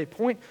 And that is a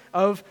point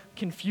of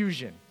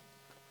confusion.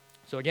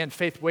 So again,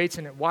 faith waits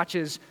and it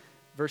watches.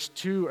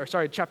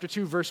 Chapter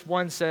 2, verse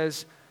 1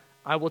 says,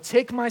 I will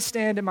take my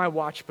stand in my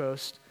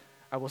watchpost.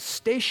 I will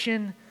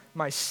station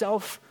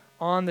myself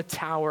on the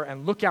tower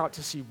and look out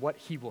to see what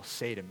he will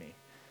say to me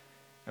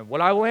and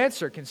what I will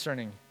answer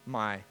concerning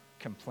my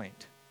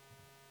complaint.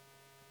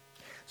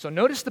 So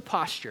notice the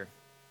posture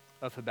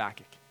of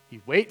Habakkuk.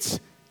 He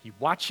waits, he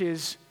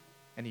watches,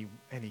 and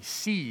he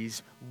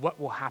sees what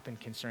will happen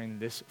concerning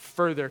this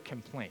further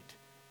complaint.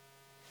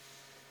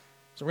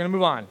 So we're going to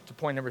move on to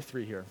point number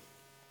 3 here.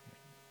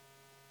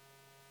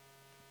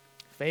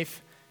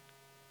 Faith,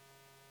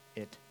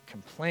 it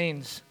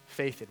complains.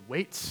 Faith, it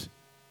waits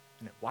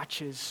and it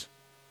watches.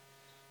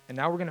 And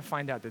now we're going to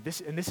find out that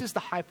this is the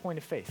high point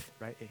of faith,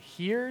 right? It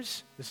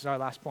hears, this is our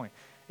last point.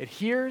 It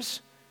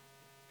hears,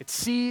 it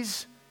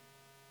sees,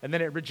 and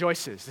then it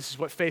rejoices. This is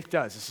what faith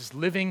does. This is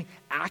living,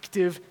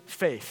 active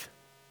faith.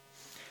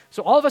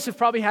 So all of us have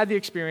probably had the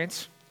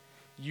experience.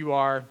 You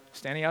are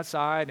standing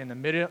outside in the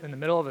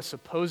middle of a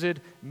supposed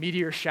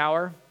meteor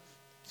shower,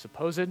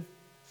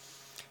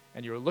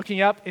 and you're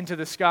looking up into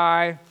the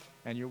sky,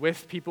 and you're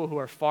with people who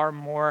are far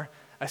more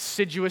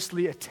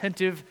assiduously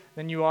attentive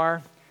than you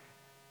are,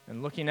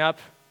 and looking up.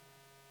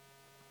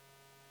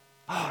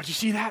 Oh, did you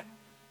see that?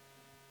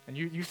 And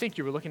you think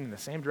you were looking in the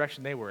same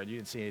direction they were, and you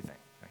didn't see anything.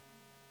 Like,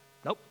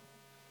 nope.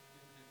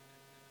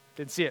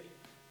 Didn't see it.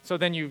 So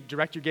then you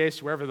direct your gaze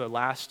to wherever the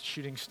last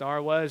shooting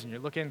star was, and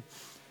you're looking.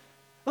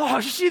 Oh,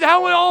 did you see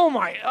that one? Oh,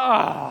 my.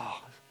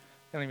 Oh.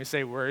 They don't even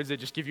say words. They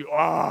just give you,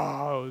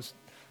 oh, it was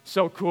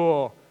so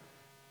cool.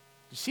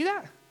 Did you see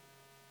that?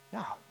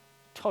 No,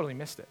 totally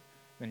missed it.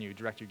 Then you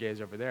direct your gaze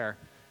over there.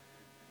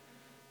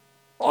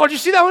 Oh, did you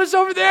see that one? It's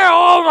over there.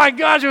 Oh, my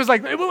gosh. It was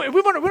like, we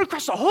went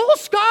across the whole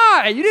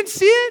sky. You didn't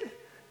see it?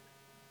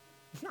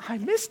 No, I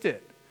missed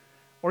it.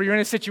 Or you're in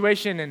a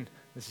situation, and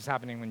this is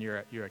happening when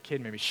you're a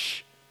kid, maybe,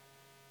 shh.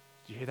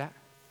 Did you hear that?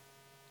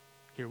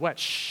 Hear what?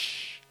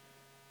 Shh.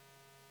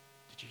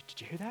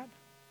 Did you hear that?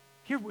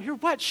 Hear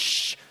what?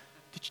 Shh.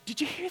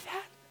 Did you hear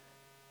that?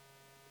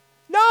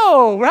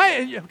 No,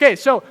 right? Okay,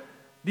 so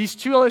these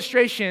two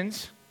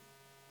illustrations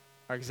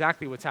are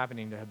exactly what's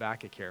happening to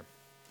Habakkuk here.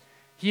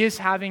 He is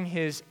having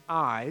his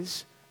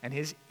eyes and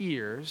his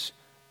ears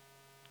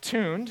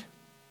tuned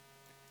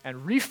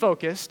and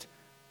refocused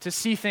to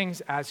see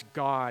things as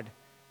God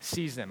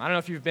sees them. I don't know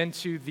if you've been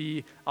to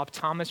the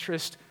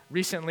optometrist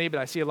recently, but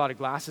I see a lot of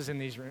glasses in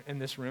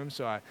this room,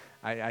 so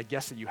I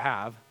guess that you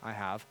have. I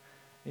have.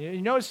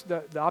 You notice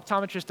the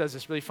optometrist does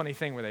this really funny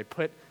thing where they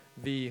put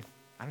I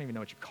don't even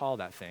know what you call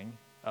that thing,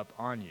 up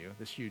on you,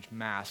 this huge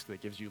mask that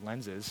gives you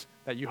lenses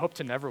that you hope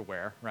to never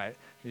wear, right?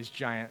 These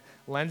giant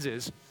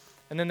lenses.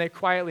 And then they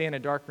quietly in a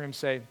dark room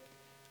say,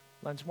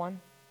 lens 1,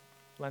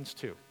 lens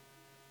 2.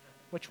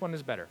 Which one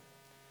is better?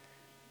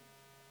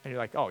 And you're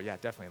like, oh yeah,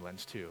 definitely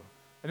lens 2.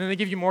 And then they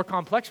give you more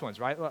complex ones,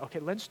 right? Okay,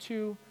 lens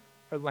 2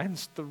 or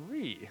lens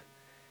 3.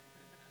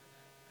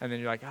 And then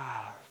you're like,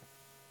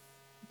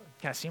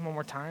 can I see them one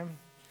more time?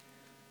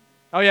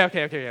 Oh yeah,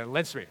 okay,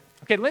 lens 3.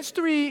 Okay, lens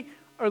 3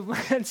 or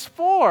lens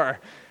 4.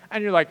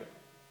 And you're like,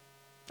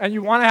 and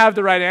you want to have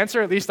the right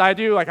answer, at least I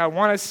do. Like, I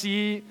want to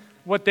see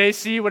what they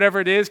see, whatever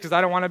it is, because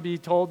I don't want to be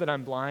told that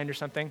I'm blind or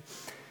something.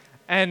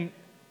 And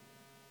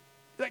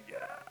like,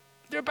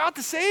 they're about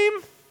the same.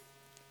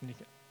 And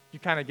you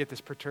kind of get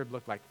this perturbed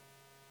look like,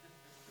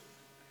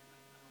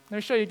 let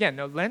me show you again.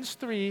 No, lens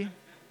 3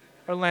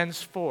 or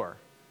lens 4.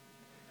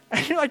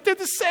 And you're like, they're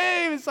the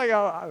same. It's like,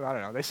 oh, I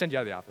don't know. They send you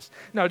out of the office.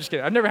 No, just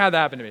kidding. I've never had that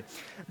happen to me.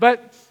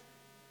 But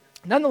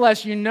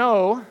nonetheless, you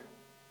know,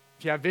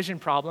 if you have vision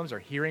problems or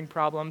hearing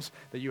problems,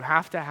 that you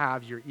have to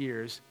have your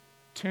ears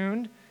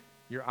tuned,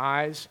 your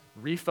eyes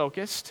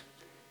refocused.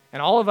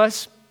 And all of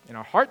us, in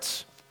our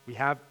hearts, we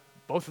have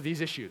both of these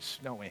issues,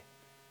 don't we?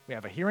 We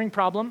have a hearing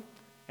problem,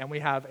 and we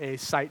have a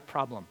sight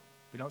problem.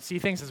 We don't see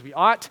things as we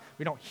ought.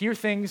 We don't hear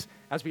things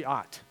as we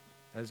ought.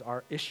 That is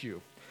our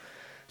issue.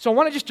 So I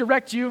want to just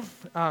direct you.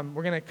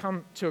 We're going to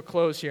come to a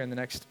close here in the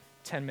next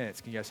 10 minutes.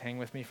 Can you guys hang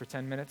with me for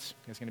 10 minutes?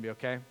 You guys going to be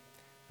okay?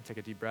 Take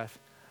a deep breath.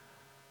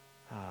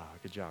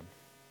 Good job.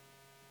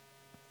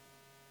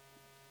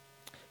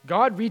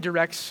 God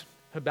redirects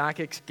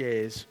Habakkuk's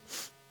gaze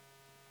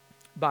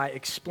by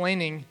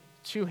explaining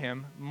to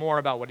him more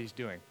about what he's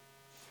doing.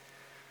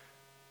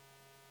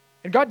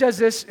 And God does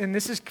this, and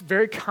this is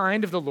very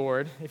kind of the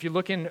Lord. If you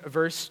look in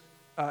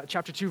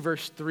chapter 2,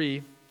 verse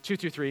 3, 2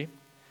 through 3,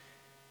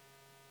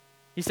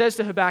 he says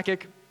to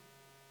Habakkuk,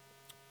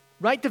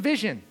 write the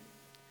vision,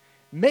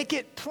 make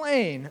it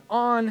plain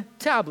on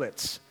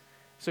tablets,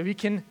 so he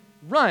can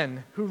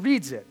run who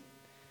reads it.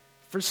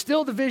 For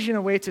still the vision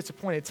awaits its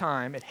appointed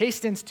time. It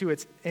hastens to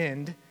its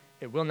end.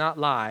 It will not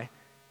lie.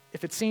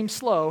 If it seems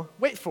slow,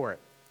 wait for it.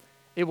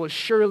 It will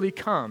surely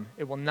come.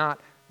 It will not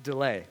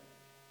delay.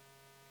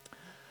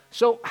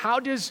 So how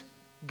does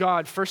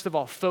God, first of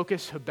all,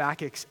 focus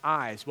Habakkuk's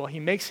eyes? Well, he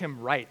makes him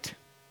right.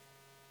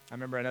 I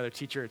remember another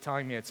teacher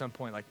telling me at some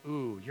point, like,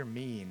 ooh, you're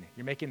mean.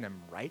 You're making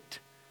them right?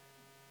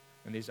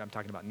 And I'm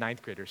talking about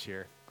ninth graders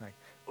here. Like,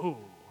 ooh,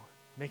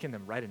 making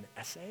them write an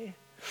essay?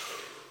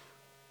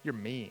 You're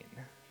mean.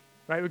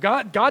 Right?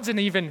 God's an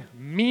even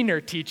meaner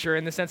teacher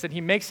in the sense that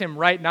he makes him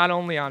write not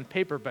only on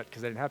paper, but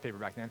because they didn't have paper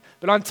back then,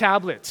 but on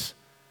tablets.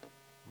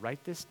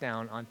 Write this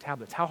down on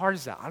tablets. How hard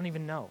is that? I don't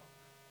even know.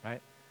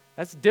 Right?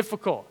 That's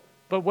difficult.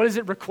 But what does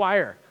it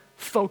require?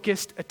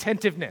 Focused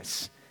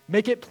attentiveness.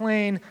 Make it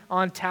plain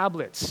on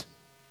tablets.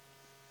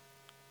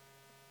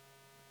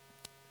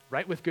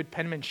 Write with good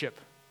penmanship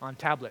on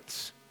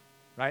tablets.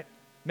 Right?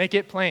 Make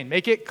it plain.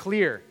 Make it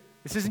clear.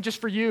 This isn't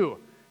just for you.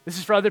 This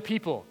is for other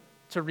people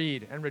to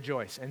read and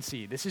rejoice and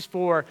see. This is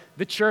for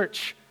the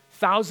church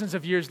thousands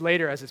of years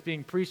later as it's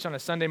being preached on a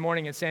Sunday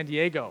morning in San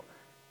Diego.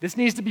 This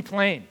needs to be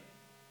plain,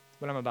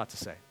 what I'm about to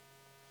say.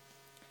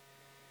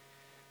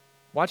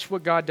 Watch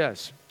what God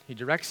does. He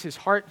directs his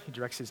heart, he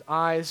directs his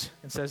eyes,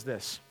 and says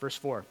this, verse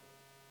 4,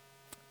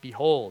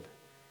 behold,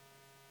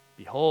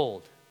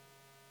 behold.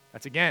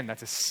 That's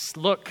a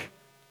look,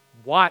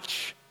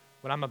 watch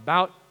what I'm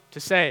about to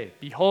say.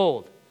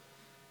 Behold,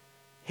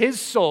 his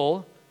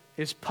soul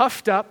is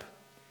puffed up,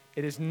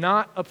 it is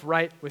not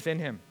upright within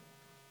him.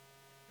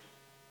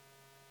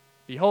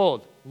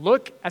 Behold,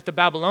 look at the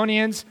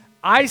Babylonians,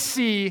 I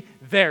see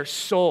their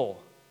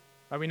soul.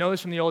 Right, we know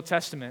this from the Old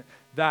Testament,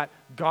 that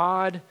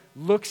God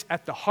looks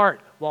at the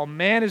heart while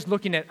man is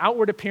looking at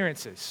outward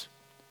appearances.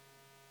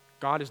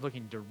 God is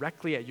looking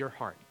directly at your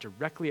heart,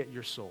 directly at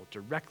your soul,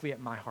 directly at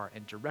my heart,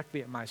 and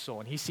directly at my soul,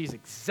 and he sees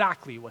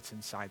exactly what's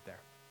inside there.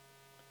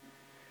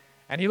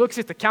 And he looks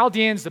at the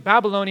Chaldeans, the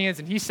Babylonians,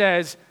 and he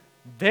says,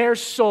 their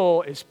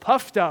soul is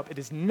puffed up, it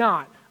is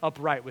not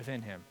upright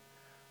within him.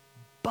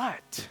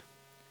 But,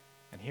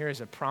 and here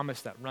is a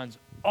promise that runs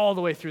all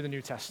the way through the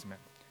New Testament,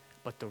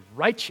 but the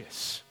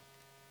righteous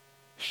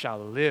shall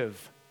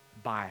live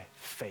by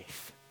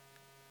faith.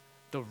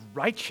 The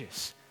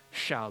righteous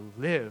shall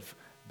live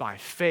by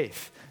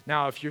faith.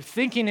 Now, if you're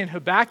thinking in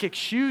Habakkuk's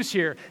shoes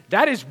here,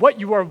 that is what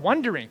you are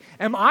wondering.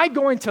 Am I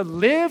going to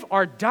live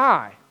or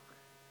die?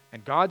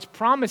 And God's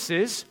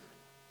promises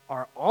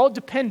are all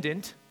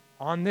dependent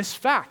on this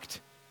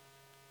fact,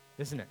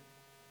 isn't it?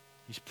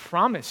 He's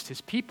promised his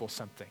people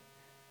something.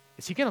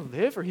 Is he going to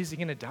live or is he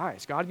going to die?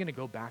 Is God going to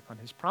go back on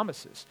his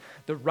promises?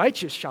 The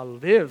righteous shall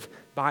live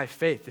by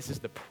faith. This is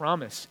the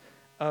promise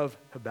of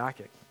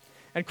Habakkuk.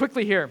 And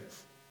quickly here,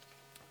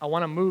 I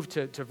want to move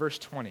to verse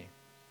 20.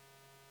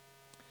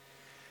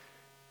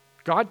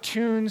 God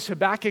tunes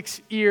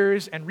Habakkuk's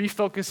ears and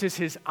refocuses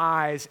his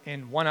eyes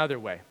in one other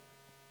way.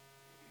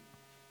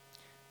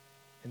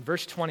 In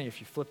verse 20, if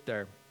you flip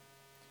there,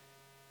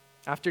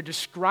 after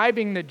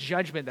describing the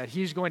judgment that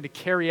he's going to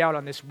carry out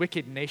on this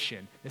wicked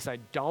nation, this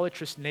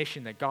idolatrous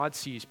nation that God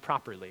sees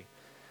properly,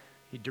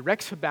 he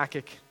directs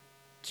Habakkuk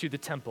to the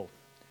temple.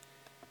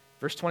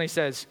 Verse 20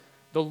 says,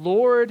 the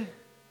Lord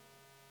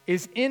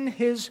is in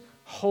his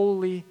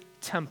holy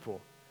temple.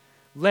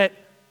 Let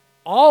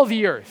all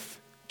the earth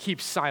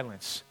keep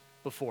silence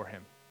before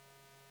him.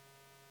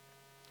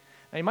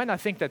 Now, you might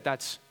not think that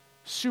that's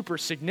super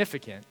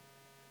significant,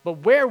 but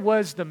where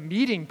was the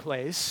meeting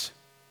place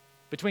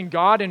between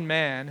God and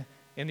man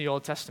in the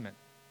Old Testament?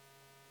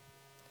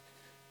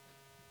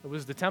 It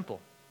was the temple.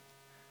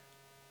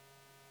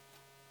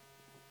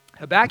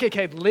 Habakkuk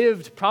had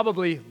lived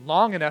probably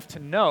long enough to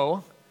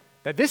know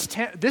that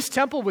this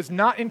temple was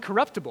not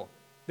incorruptible.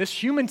 This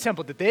human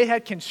temple that they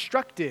had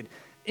constructed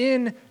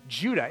in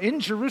Judah, in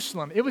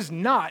Jerusalem, it was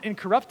not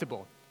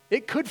incorruptible.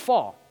 It could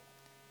fall.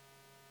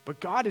 But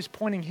God is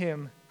pointing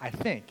him, I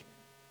think,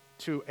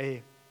 to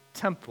a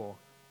temple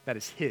that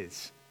is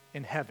his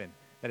in heaven,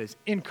 that is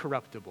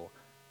incorruptible,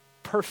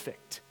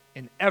 perfect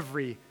in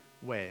every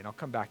way. And I'll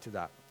come back to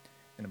that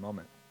in a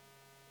moment.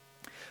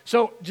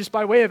 So just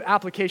by way of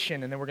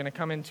application, and then we're going to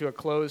come into a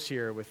close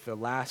here with the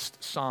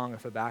last song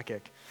of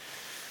Habakkuk.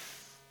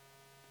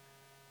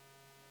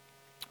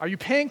 Are you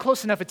paying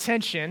close enough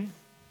attention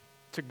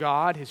to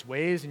God, his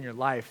ways in your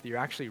life, that you're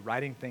actually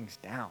writing things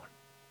down?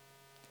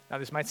 Now,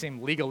 this might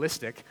seem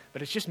legalistic,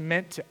 but it's just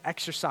meant to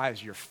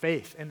exercise your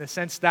faith in the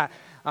sense that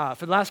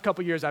for the last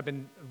couple years, I've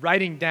been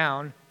writing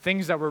down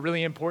things that were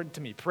really important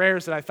to me,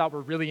 prayers that I thought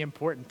were really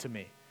important to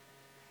me.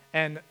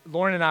 And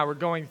Lauren and I were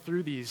going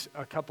through these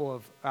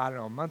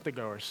a month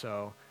ago or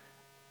so,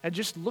 and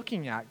just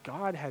looking at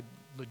God had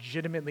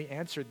legitimately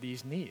answered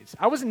these needs.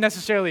 I wasn't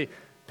necessarily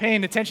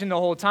paying attention the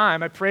whole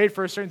time. I prayed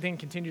for a certain thing,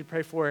 continued to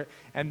pray for it,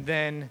 and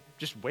then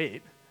just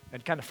wait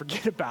and kind of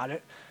forget about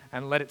it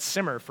and let it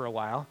simmer for a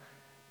while.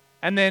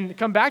 And then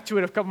come back to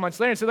it a couple months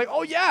later and say, like,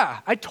 oh yeah,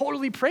 I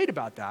totally prayed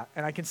about that,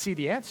 and I can see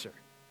the answer.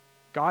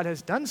 God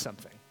has done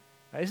something.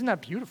 Now, isn't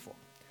that beautiful?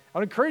 I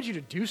would encourage you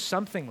to do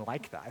something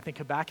like that. I think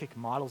Habakkuk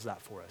models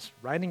that for us,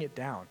 writing it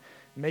down,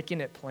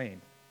 making it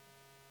plain.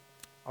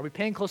 Are we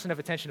paying close enough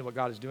attention to what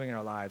God is doing in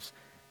our lives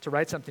to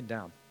write something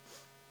down?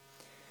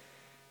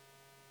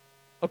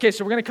 Okay,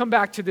 so we're going to come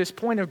back to this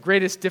point of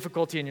greatest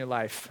difficulty in your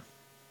life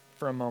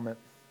for a moment.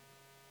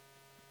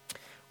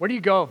 Where do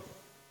you go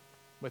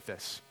with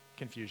this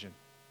confusion?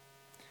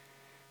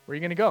 Where are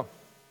you going to go?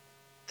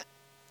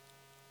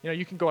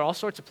 You can go to all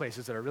sorts of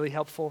places that are really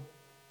helpful.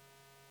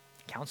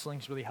 Counseling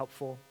is really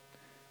helpful.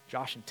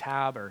 Josh and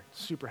Tab are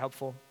super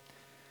helpful.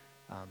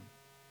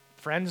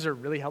 Friends are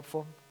really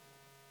helpful.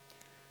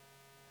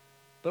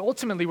 But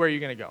ultimately, where are you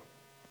going to go?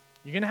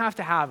 You're going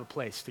to have a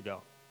place to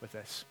go with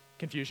this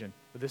confusion,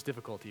 with this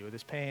difficulty, with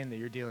this pain that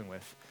you're dealing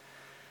with.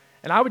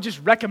 And I would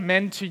just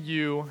recommend to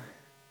you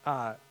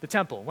the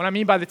temple. What I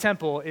mean by the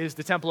temple is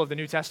the temple of the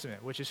New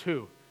Testament, which is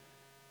who?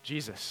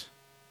 Jesus.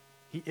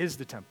 He is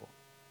the temple.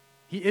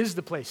 He is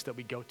the place that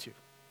we go to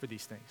for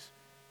these things.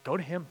 Go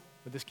to him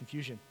with this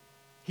confusion.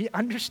 He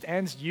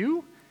understands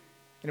you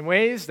in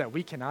ways that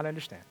we cannot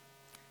understand.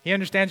 He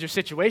understands your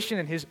situation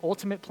and his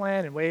ultimate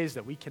plan in ways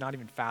that we cannot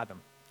even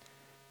fathom.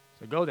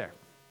 So go there.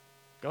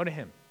 Go to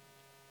him.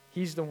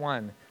 He's the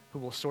one who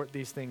will sort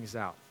these things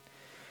out.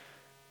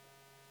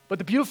 But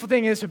the beautiful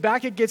thing is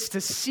Habakkuk gets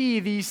to see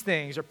these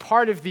things, or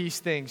part of these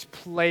things,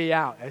 play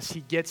out as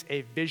he gets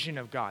a vision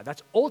of God.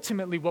 That's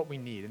ultimately what we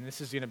need, and this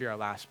is going to be our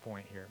last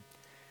point here.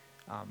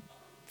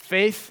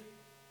 Faith,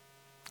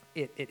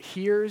 it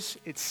hears,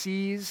 it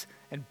sees,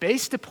 and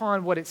based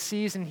upon what it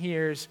sees and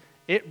hears,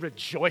 it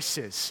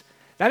rejoices.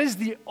 That is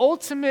the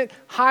ultimate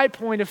high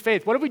point of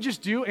faith. What did we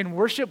just do in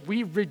worship?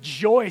 We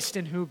rejoiced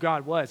in who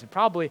God was. And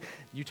probably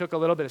you took a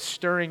little bit of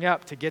stirring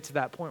up to get to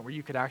that point where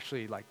you could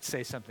actually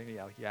say something,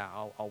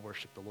 I'll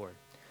worship the Lord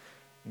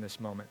in this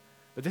moment.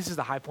 But this is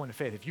the high point of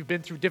faith. If you've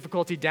been through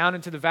difficulty down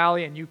into the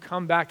valley and you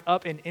come back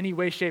up in any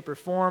way, shape, or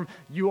form,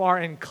 you are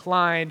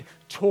inclined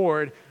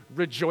toward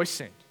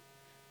rejoicing.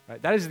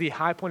 Right? That is the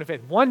high point of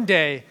faith. One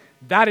day,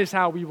 that is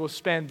how we will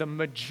spend the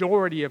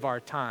majority of our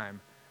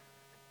time,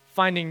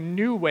 finding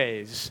new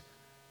ways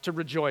to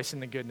rejoice in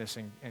the goodness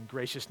and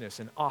graciousness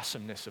and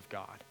awesomeness of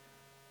God.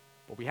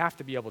 But we have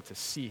to be able to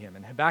see him,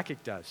 and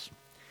Habakkuk does.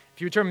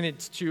 If you would turn me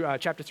to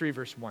chapter 3,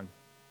 verse 1.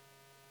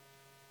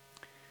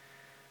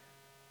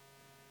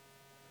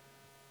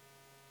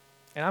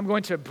 And I'm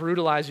going to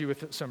brutalize you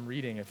with some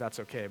reading, if that's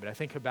okay, but I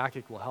think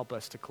Habakkuk will help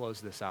us to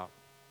close this out.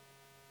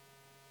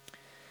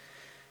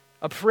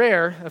 A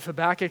prayer of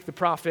Habakkuk the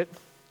prophet,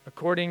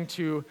 according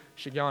to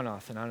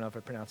Shigionoth, and I don't know if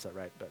I pronounced that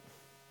right, but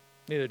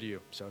neither do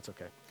you, so it's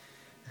okay.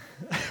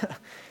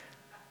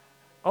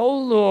 O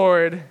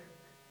Lord,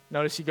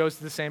 notice he goes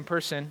to the same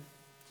person,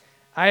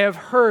 I have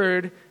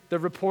heard the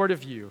report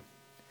of you,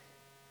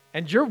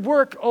 and your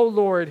work, O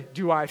Lord,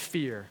 do I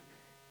fear.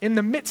 In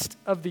the midst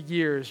of the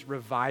years,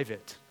 revive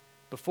it.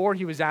 Before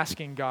he was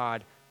asking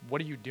God,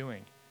 what are you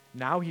doing?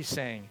 Now he's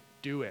saying,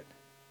 do it.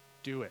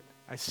 Do it.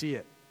 I see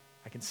it.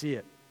 I can see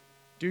it.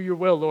 Do your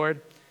will,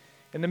 Lord.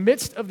 In the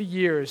midst of the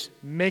years,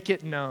 make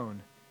it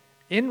known.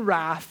 In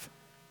wrath,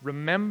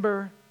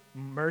 remember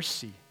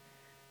mercy.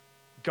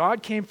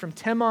 God came from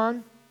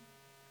Teman,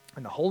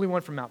 and the Holy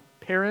One from Mount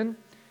Paran.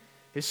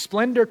 His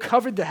splendor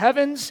covered the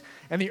heavens,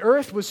 and the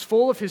earth was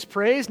full of his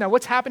praise. Now,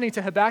 what's happening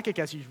to Habakkuk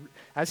as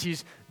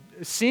he's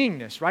seeing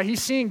this, right?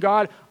 He's seeing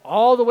God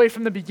all the way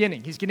from the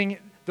beginning. He's getting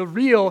the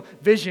real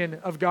vision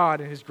of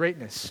God and his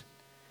greatness.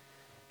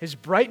 His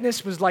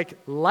brightness was like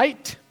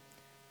light.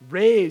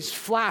 Rays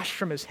flashed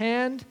from his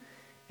hand,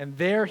 and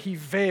there he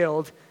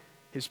veiled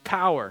his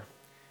power.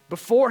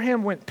 Before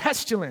him went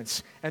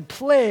pestilence, and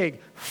plague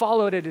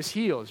followed at his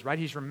heels, right?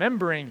 He's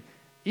remembering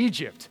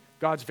Egypt,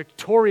 God's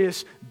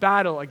victorious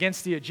battle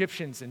against the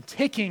Egyptians and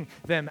taking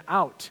them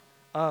out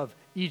of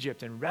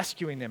Egypt and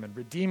rescuing them and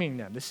redeeming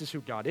them. This is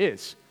who God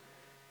is.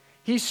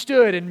 He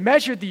stood and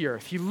measured the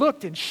earth. He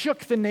looked and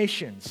shook the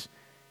nations.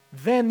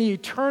 Then the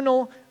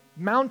eternal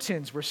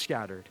mountains were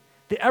scattered.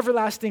 The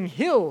everlasting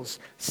hills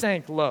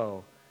sank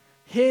low.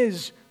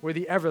 His were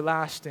the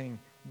everlasting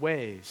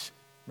ways.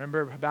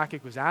 Remember,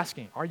 Habakkuk was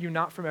asking, are you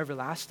not from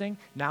everlasting?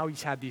 Now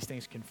he's had these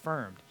things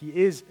confirmed. He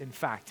is, in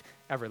fact,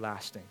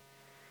 everlasting.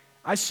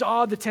 I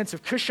saw the tents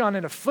of Cushan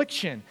in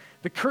affliction.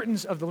 The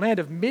curtains of the land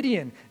of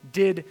Midian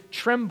did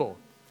tremble.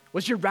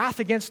 Was your wrath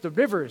against the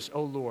rivers,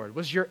 O Lord?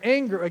 Was your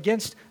anger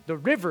against the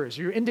rivers,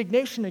 or your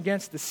indignation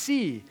against the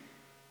sea?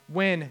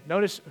 When,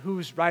 notice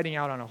who's riding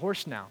out on a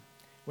horse now.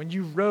 When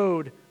you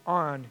rode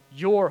on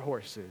your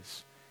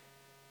horses.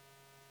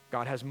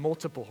 God has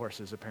multiple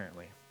horses,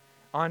 apparently.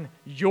 On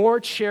your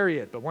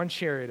chariot, but one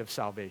chariot of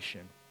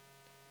salvation.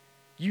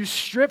 You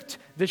stripped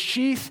the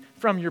sheath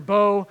from your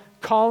bow,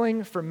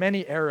 calling for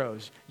many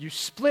arrows. You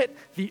split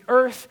the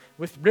earth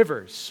with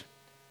rivers.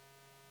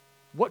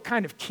 What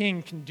kind of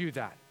king can do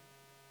that?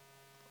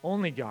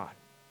 Only God.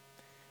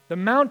 The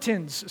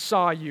mountains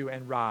saw you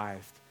and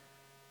writhed.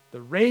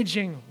 The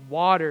raging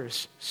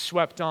waters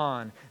swept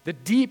on. The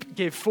deep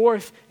gave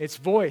forth its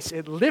voice.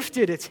 It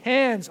lifted its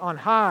hands on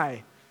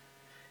high.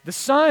 The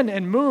sun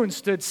and moon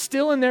stood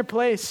still in their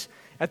place.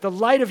 At the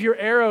light of your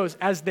arrows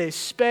as they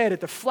sped,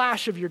 at the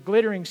flash of your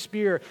glittering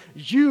spear,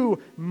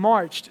 you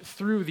marched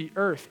through the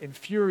earth in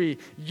fury.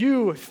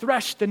 You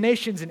threshed the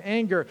nations in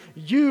anger.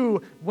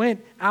 You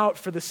went out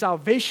for the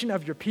salvation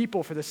of your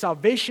people, for the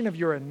salvation of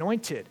your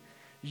anointed.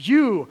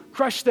 You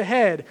crushed the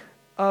head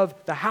of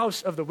the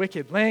house of the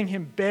wicked, laying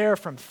him bare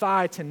from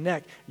thigh to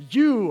neck.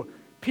 You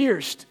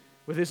pierced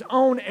with his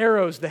own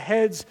arrows the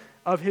heads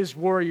of his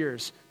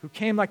warriors, who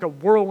came like a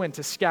whirlwind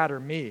to scatter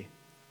me.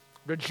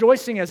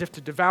 Rejoicing as if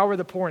to devour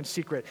the poor in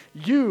secret,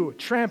 you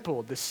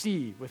trampled the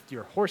sea with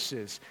your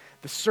horses,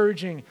 the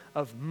surging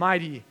of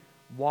mighty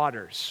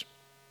waters.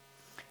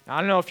 Now,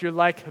 I don't know if you're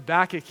like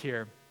Habakkuk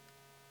here,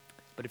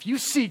 but if you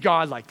see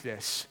God like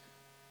this,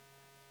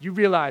 you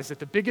realize that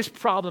the biggest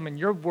problem in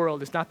your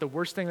world is not the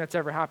worst thing that's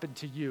ever happened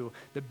to you.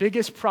 The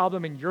biggest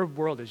problem in your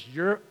world is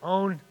your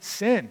own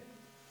sin.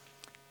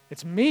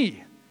 It's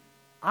me.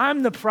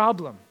 I'm the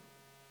problem.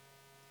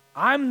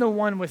 I'm the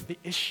one with the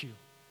issue.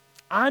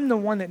 I'm the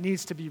one that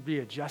needs to be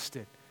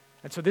readjusted.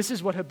 And so this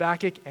is what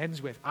Habakkuk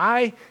ends with.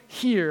 I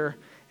hear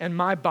and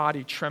my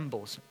body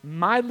trembles.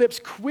 My lips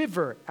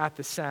quiver at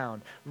the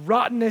sound.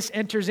 Rottenness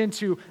enters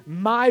into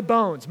my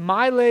bones.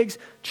 My legs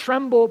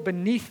tremble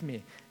beneath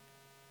me.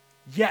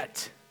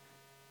 Yet,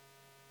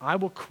 I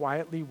will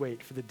quietly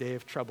wait for the day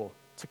of trouble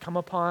to come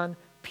upon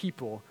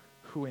people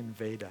who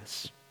invade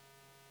us.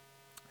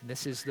 And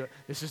this is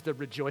the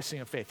rejoicing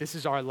of faith. This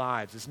is our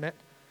lives, isn't it?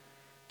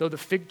 Though the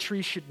fig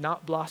tree should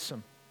not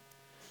blossom,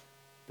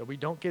 though we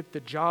don't get the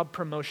job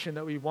promotion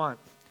that we want,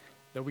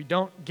 though we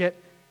don't get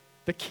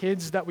the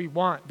kids that we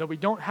want, though we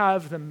don't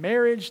have the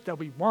marriage that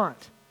we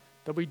want,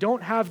 though we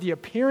don't have the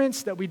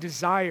appearance that we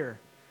desire,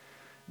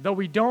 though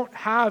we don't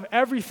have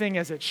everything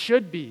as it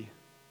should be,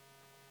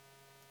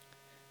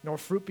 nor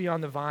fruit be on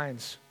the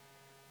vines,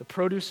 the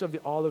produce of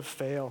the olive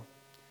fail,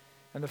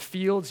 and the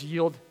fields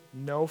yield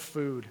no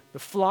food, the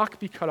flock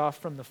be cut off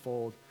from the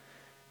fold,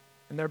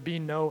 and there be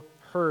no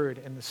herd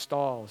in the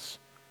stalls,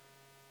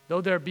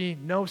 though there be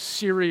no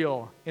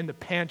cereal in the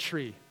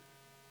pantry,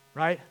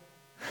 right?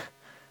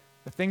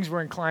 The things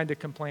we're inclined to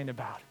complain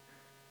about.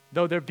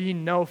 Though there be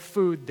no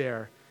food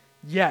there,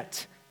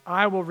 yet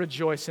I will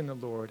rejoice in the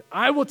Lord.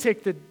 I will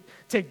take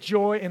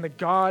joy in the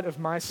God of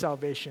my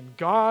salvation.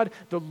 God,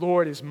 the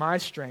Lord, is my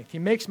strength. He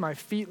makes my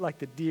feet like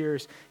the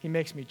deer's. He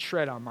makes me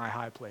tread on my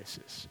high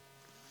places.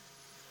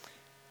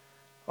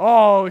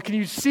 Oh, can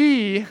you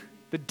see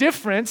the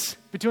difference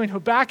between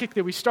Habakkuk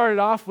that we started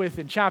off with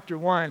in chapter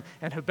 1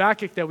 and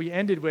Habakkuk that we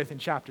ended with in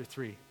chapter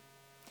 3?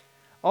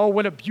 Oh,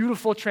 what a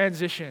beautiful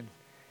transition.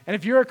 And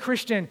if you're a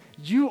Christian,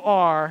 you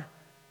are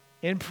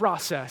in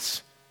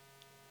process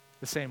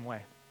the same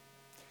way.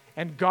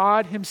 And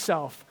God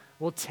himself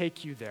will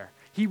take you there.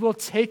 He will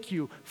take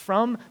you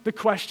from the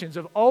questions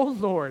of, oh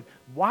Lord,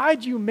 why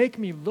do you make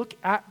me look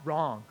at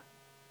wrong?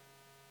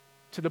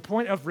 To the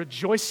point of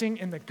rejoicing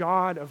in the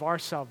God of our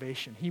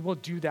salvation. He will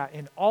do that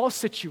in all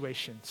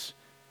situations.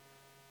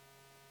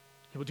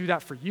 He will do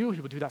that for you, he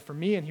will do that for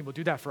me, and he will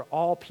do that for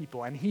all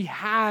people. And he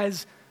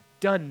has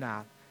done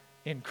that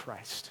in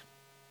Christ.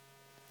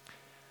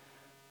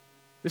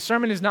 This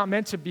sermon is not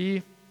meant to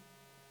be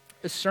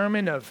a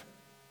sermon of,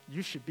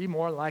 you should be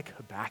more like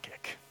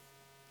Habakkuk.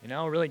 You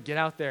know, really get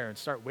out there and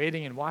start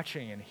waiting and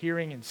watching and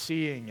hearing and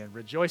seeing and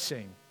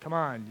rejoicing. Come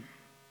on,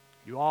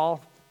 you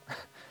all,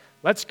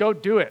 let's go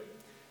do it.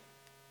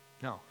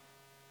 No.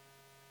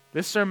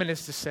 This sermon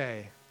is to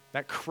say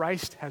that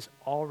Christ has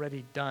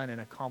already done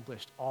and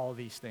accomplished all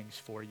these things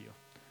for you.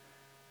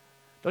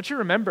 Don't you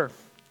remember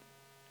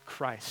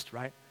Christ,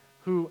 right?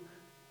 Who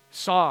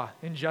saw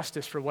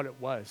injustice for what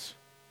it was.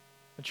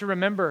 Don't you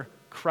remember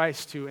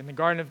Christ who, in the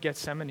Garden of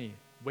Gethsemane,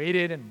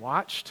 waited and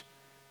watched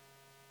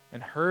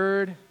and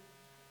heard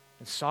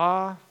and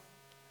saw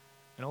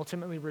and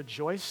ultimately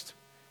rejoiced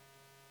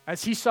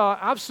as he saw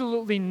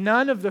absolutely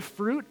none of the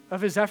fruit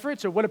of his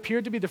efforts, or what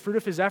appeared to be the fruit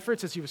of his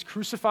efforts as he was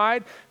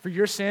crucified for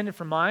your sin and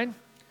for mine?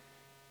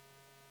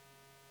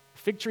 The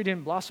fig tree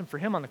didn't blossom for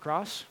him on the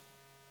cross.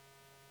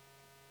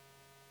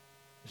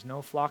 There's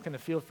no flock in the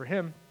field for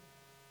him.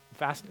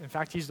 In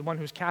fact, he's the one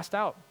who's cast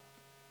out.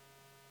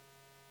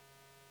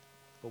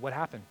 But what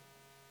happened?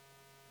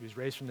 He was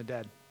raised from the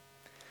dead.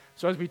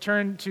 So as we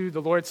turn to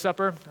the Lord's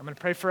Supper, I'm going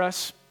to pray for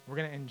us. We're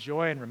going to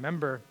enjoy and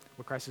remember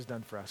what Christ has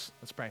done for us.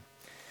 Let's pray.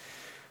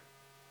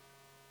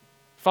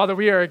 Father,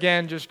 we are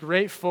again just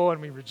grateful and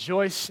we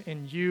rejoice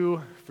in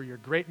you for your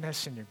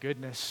greatness and your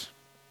goodness.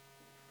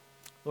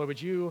 Lord,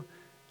 would you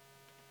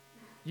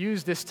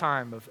use this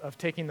time of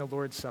taking the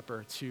Lord's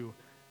Supper to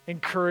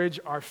encourage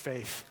our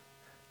faith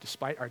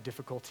despite our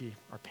difficulty,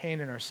 our pain,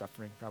 and our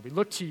suffering. God, we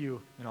look to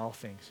you in all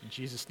things. In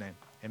Jesus' name,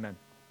 amen.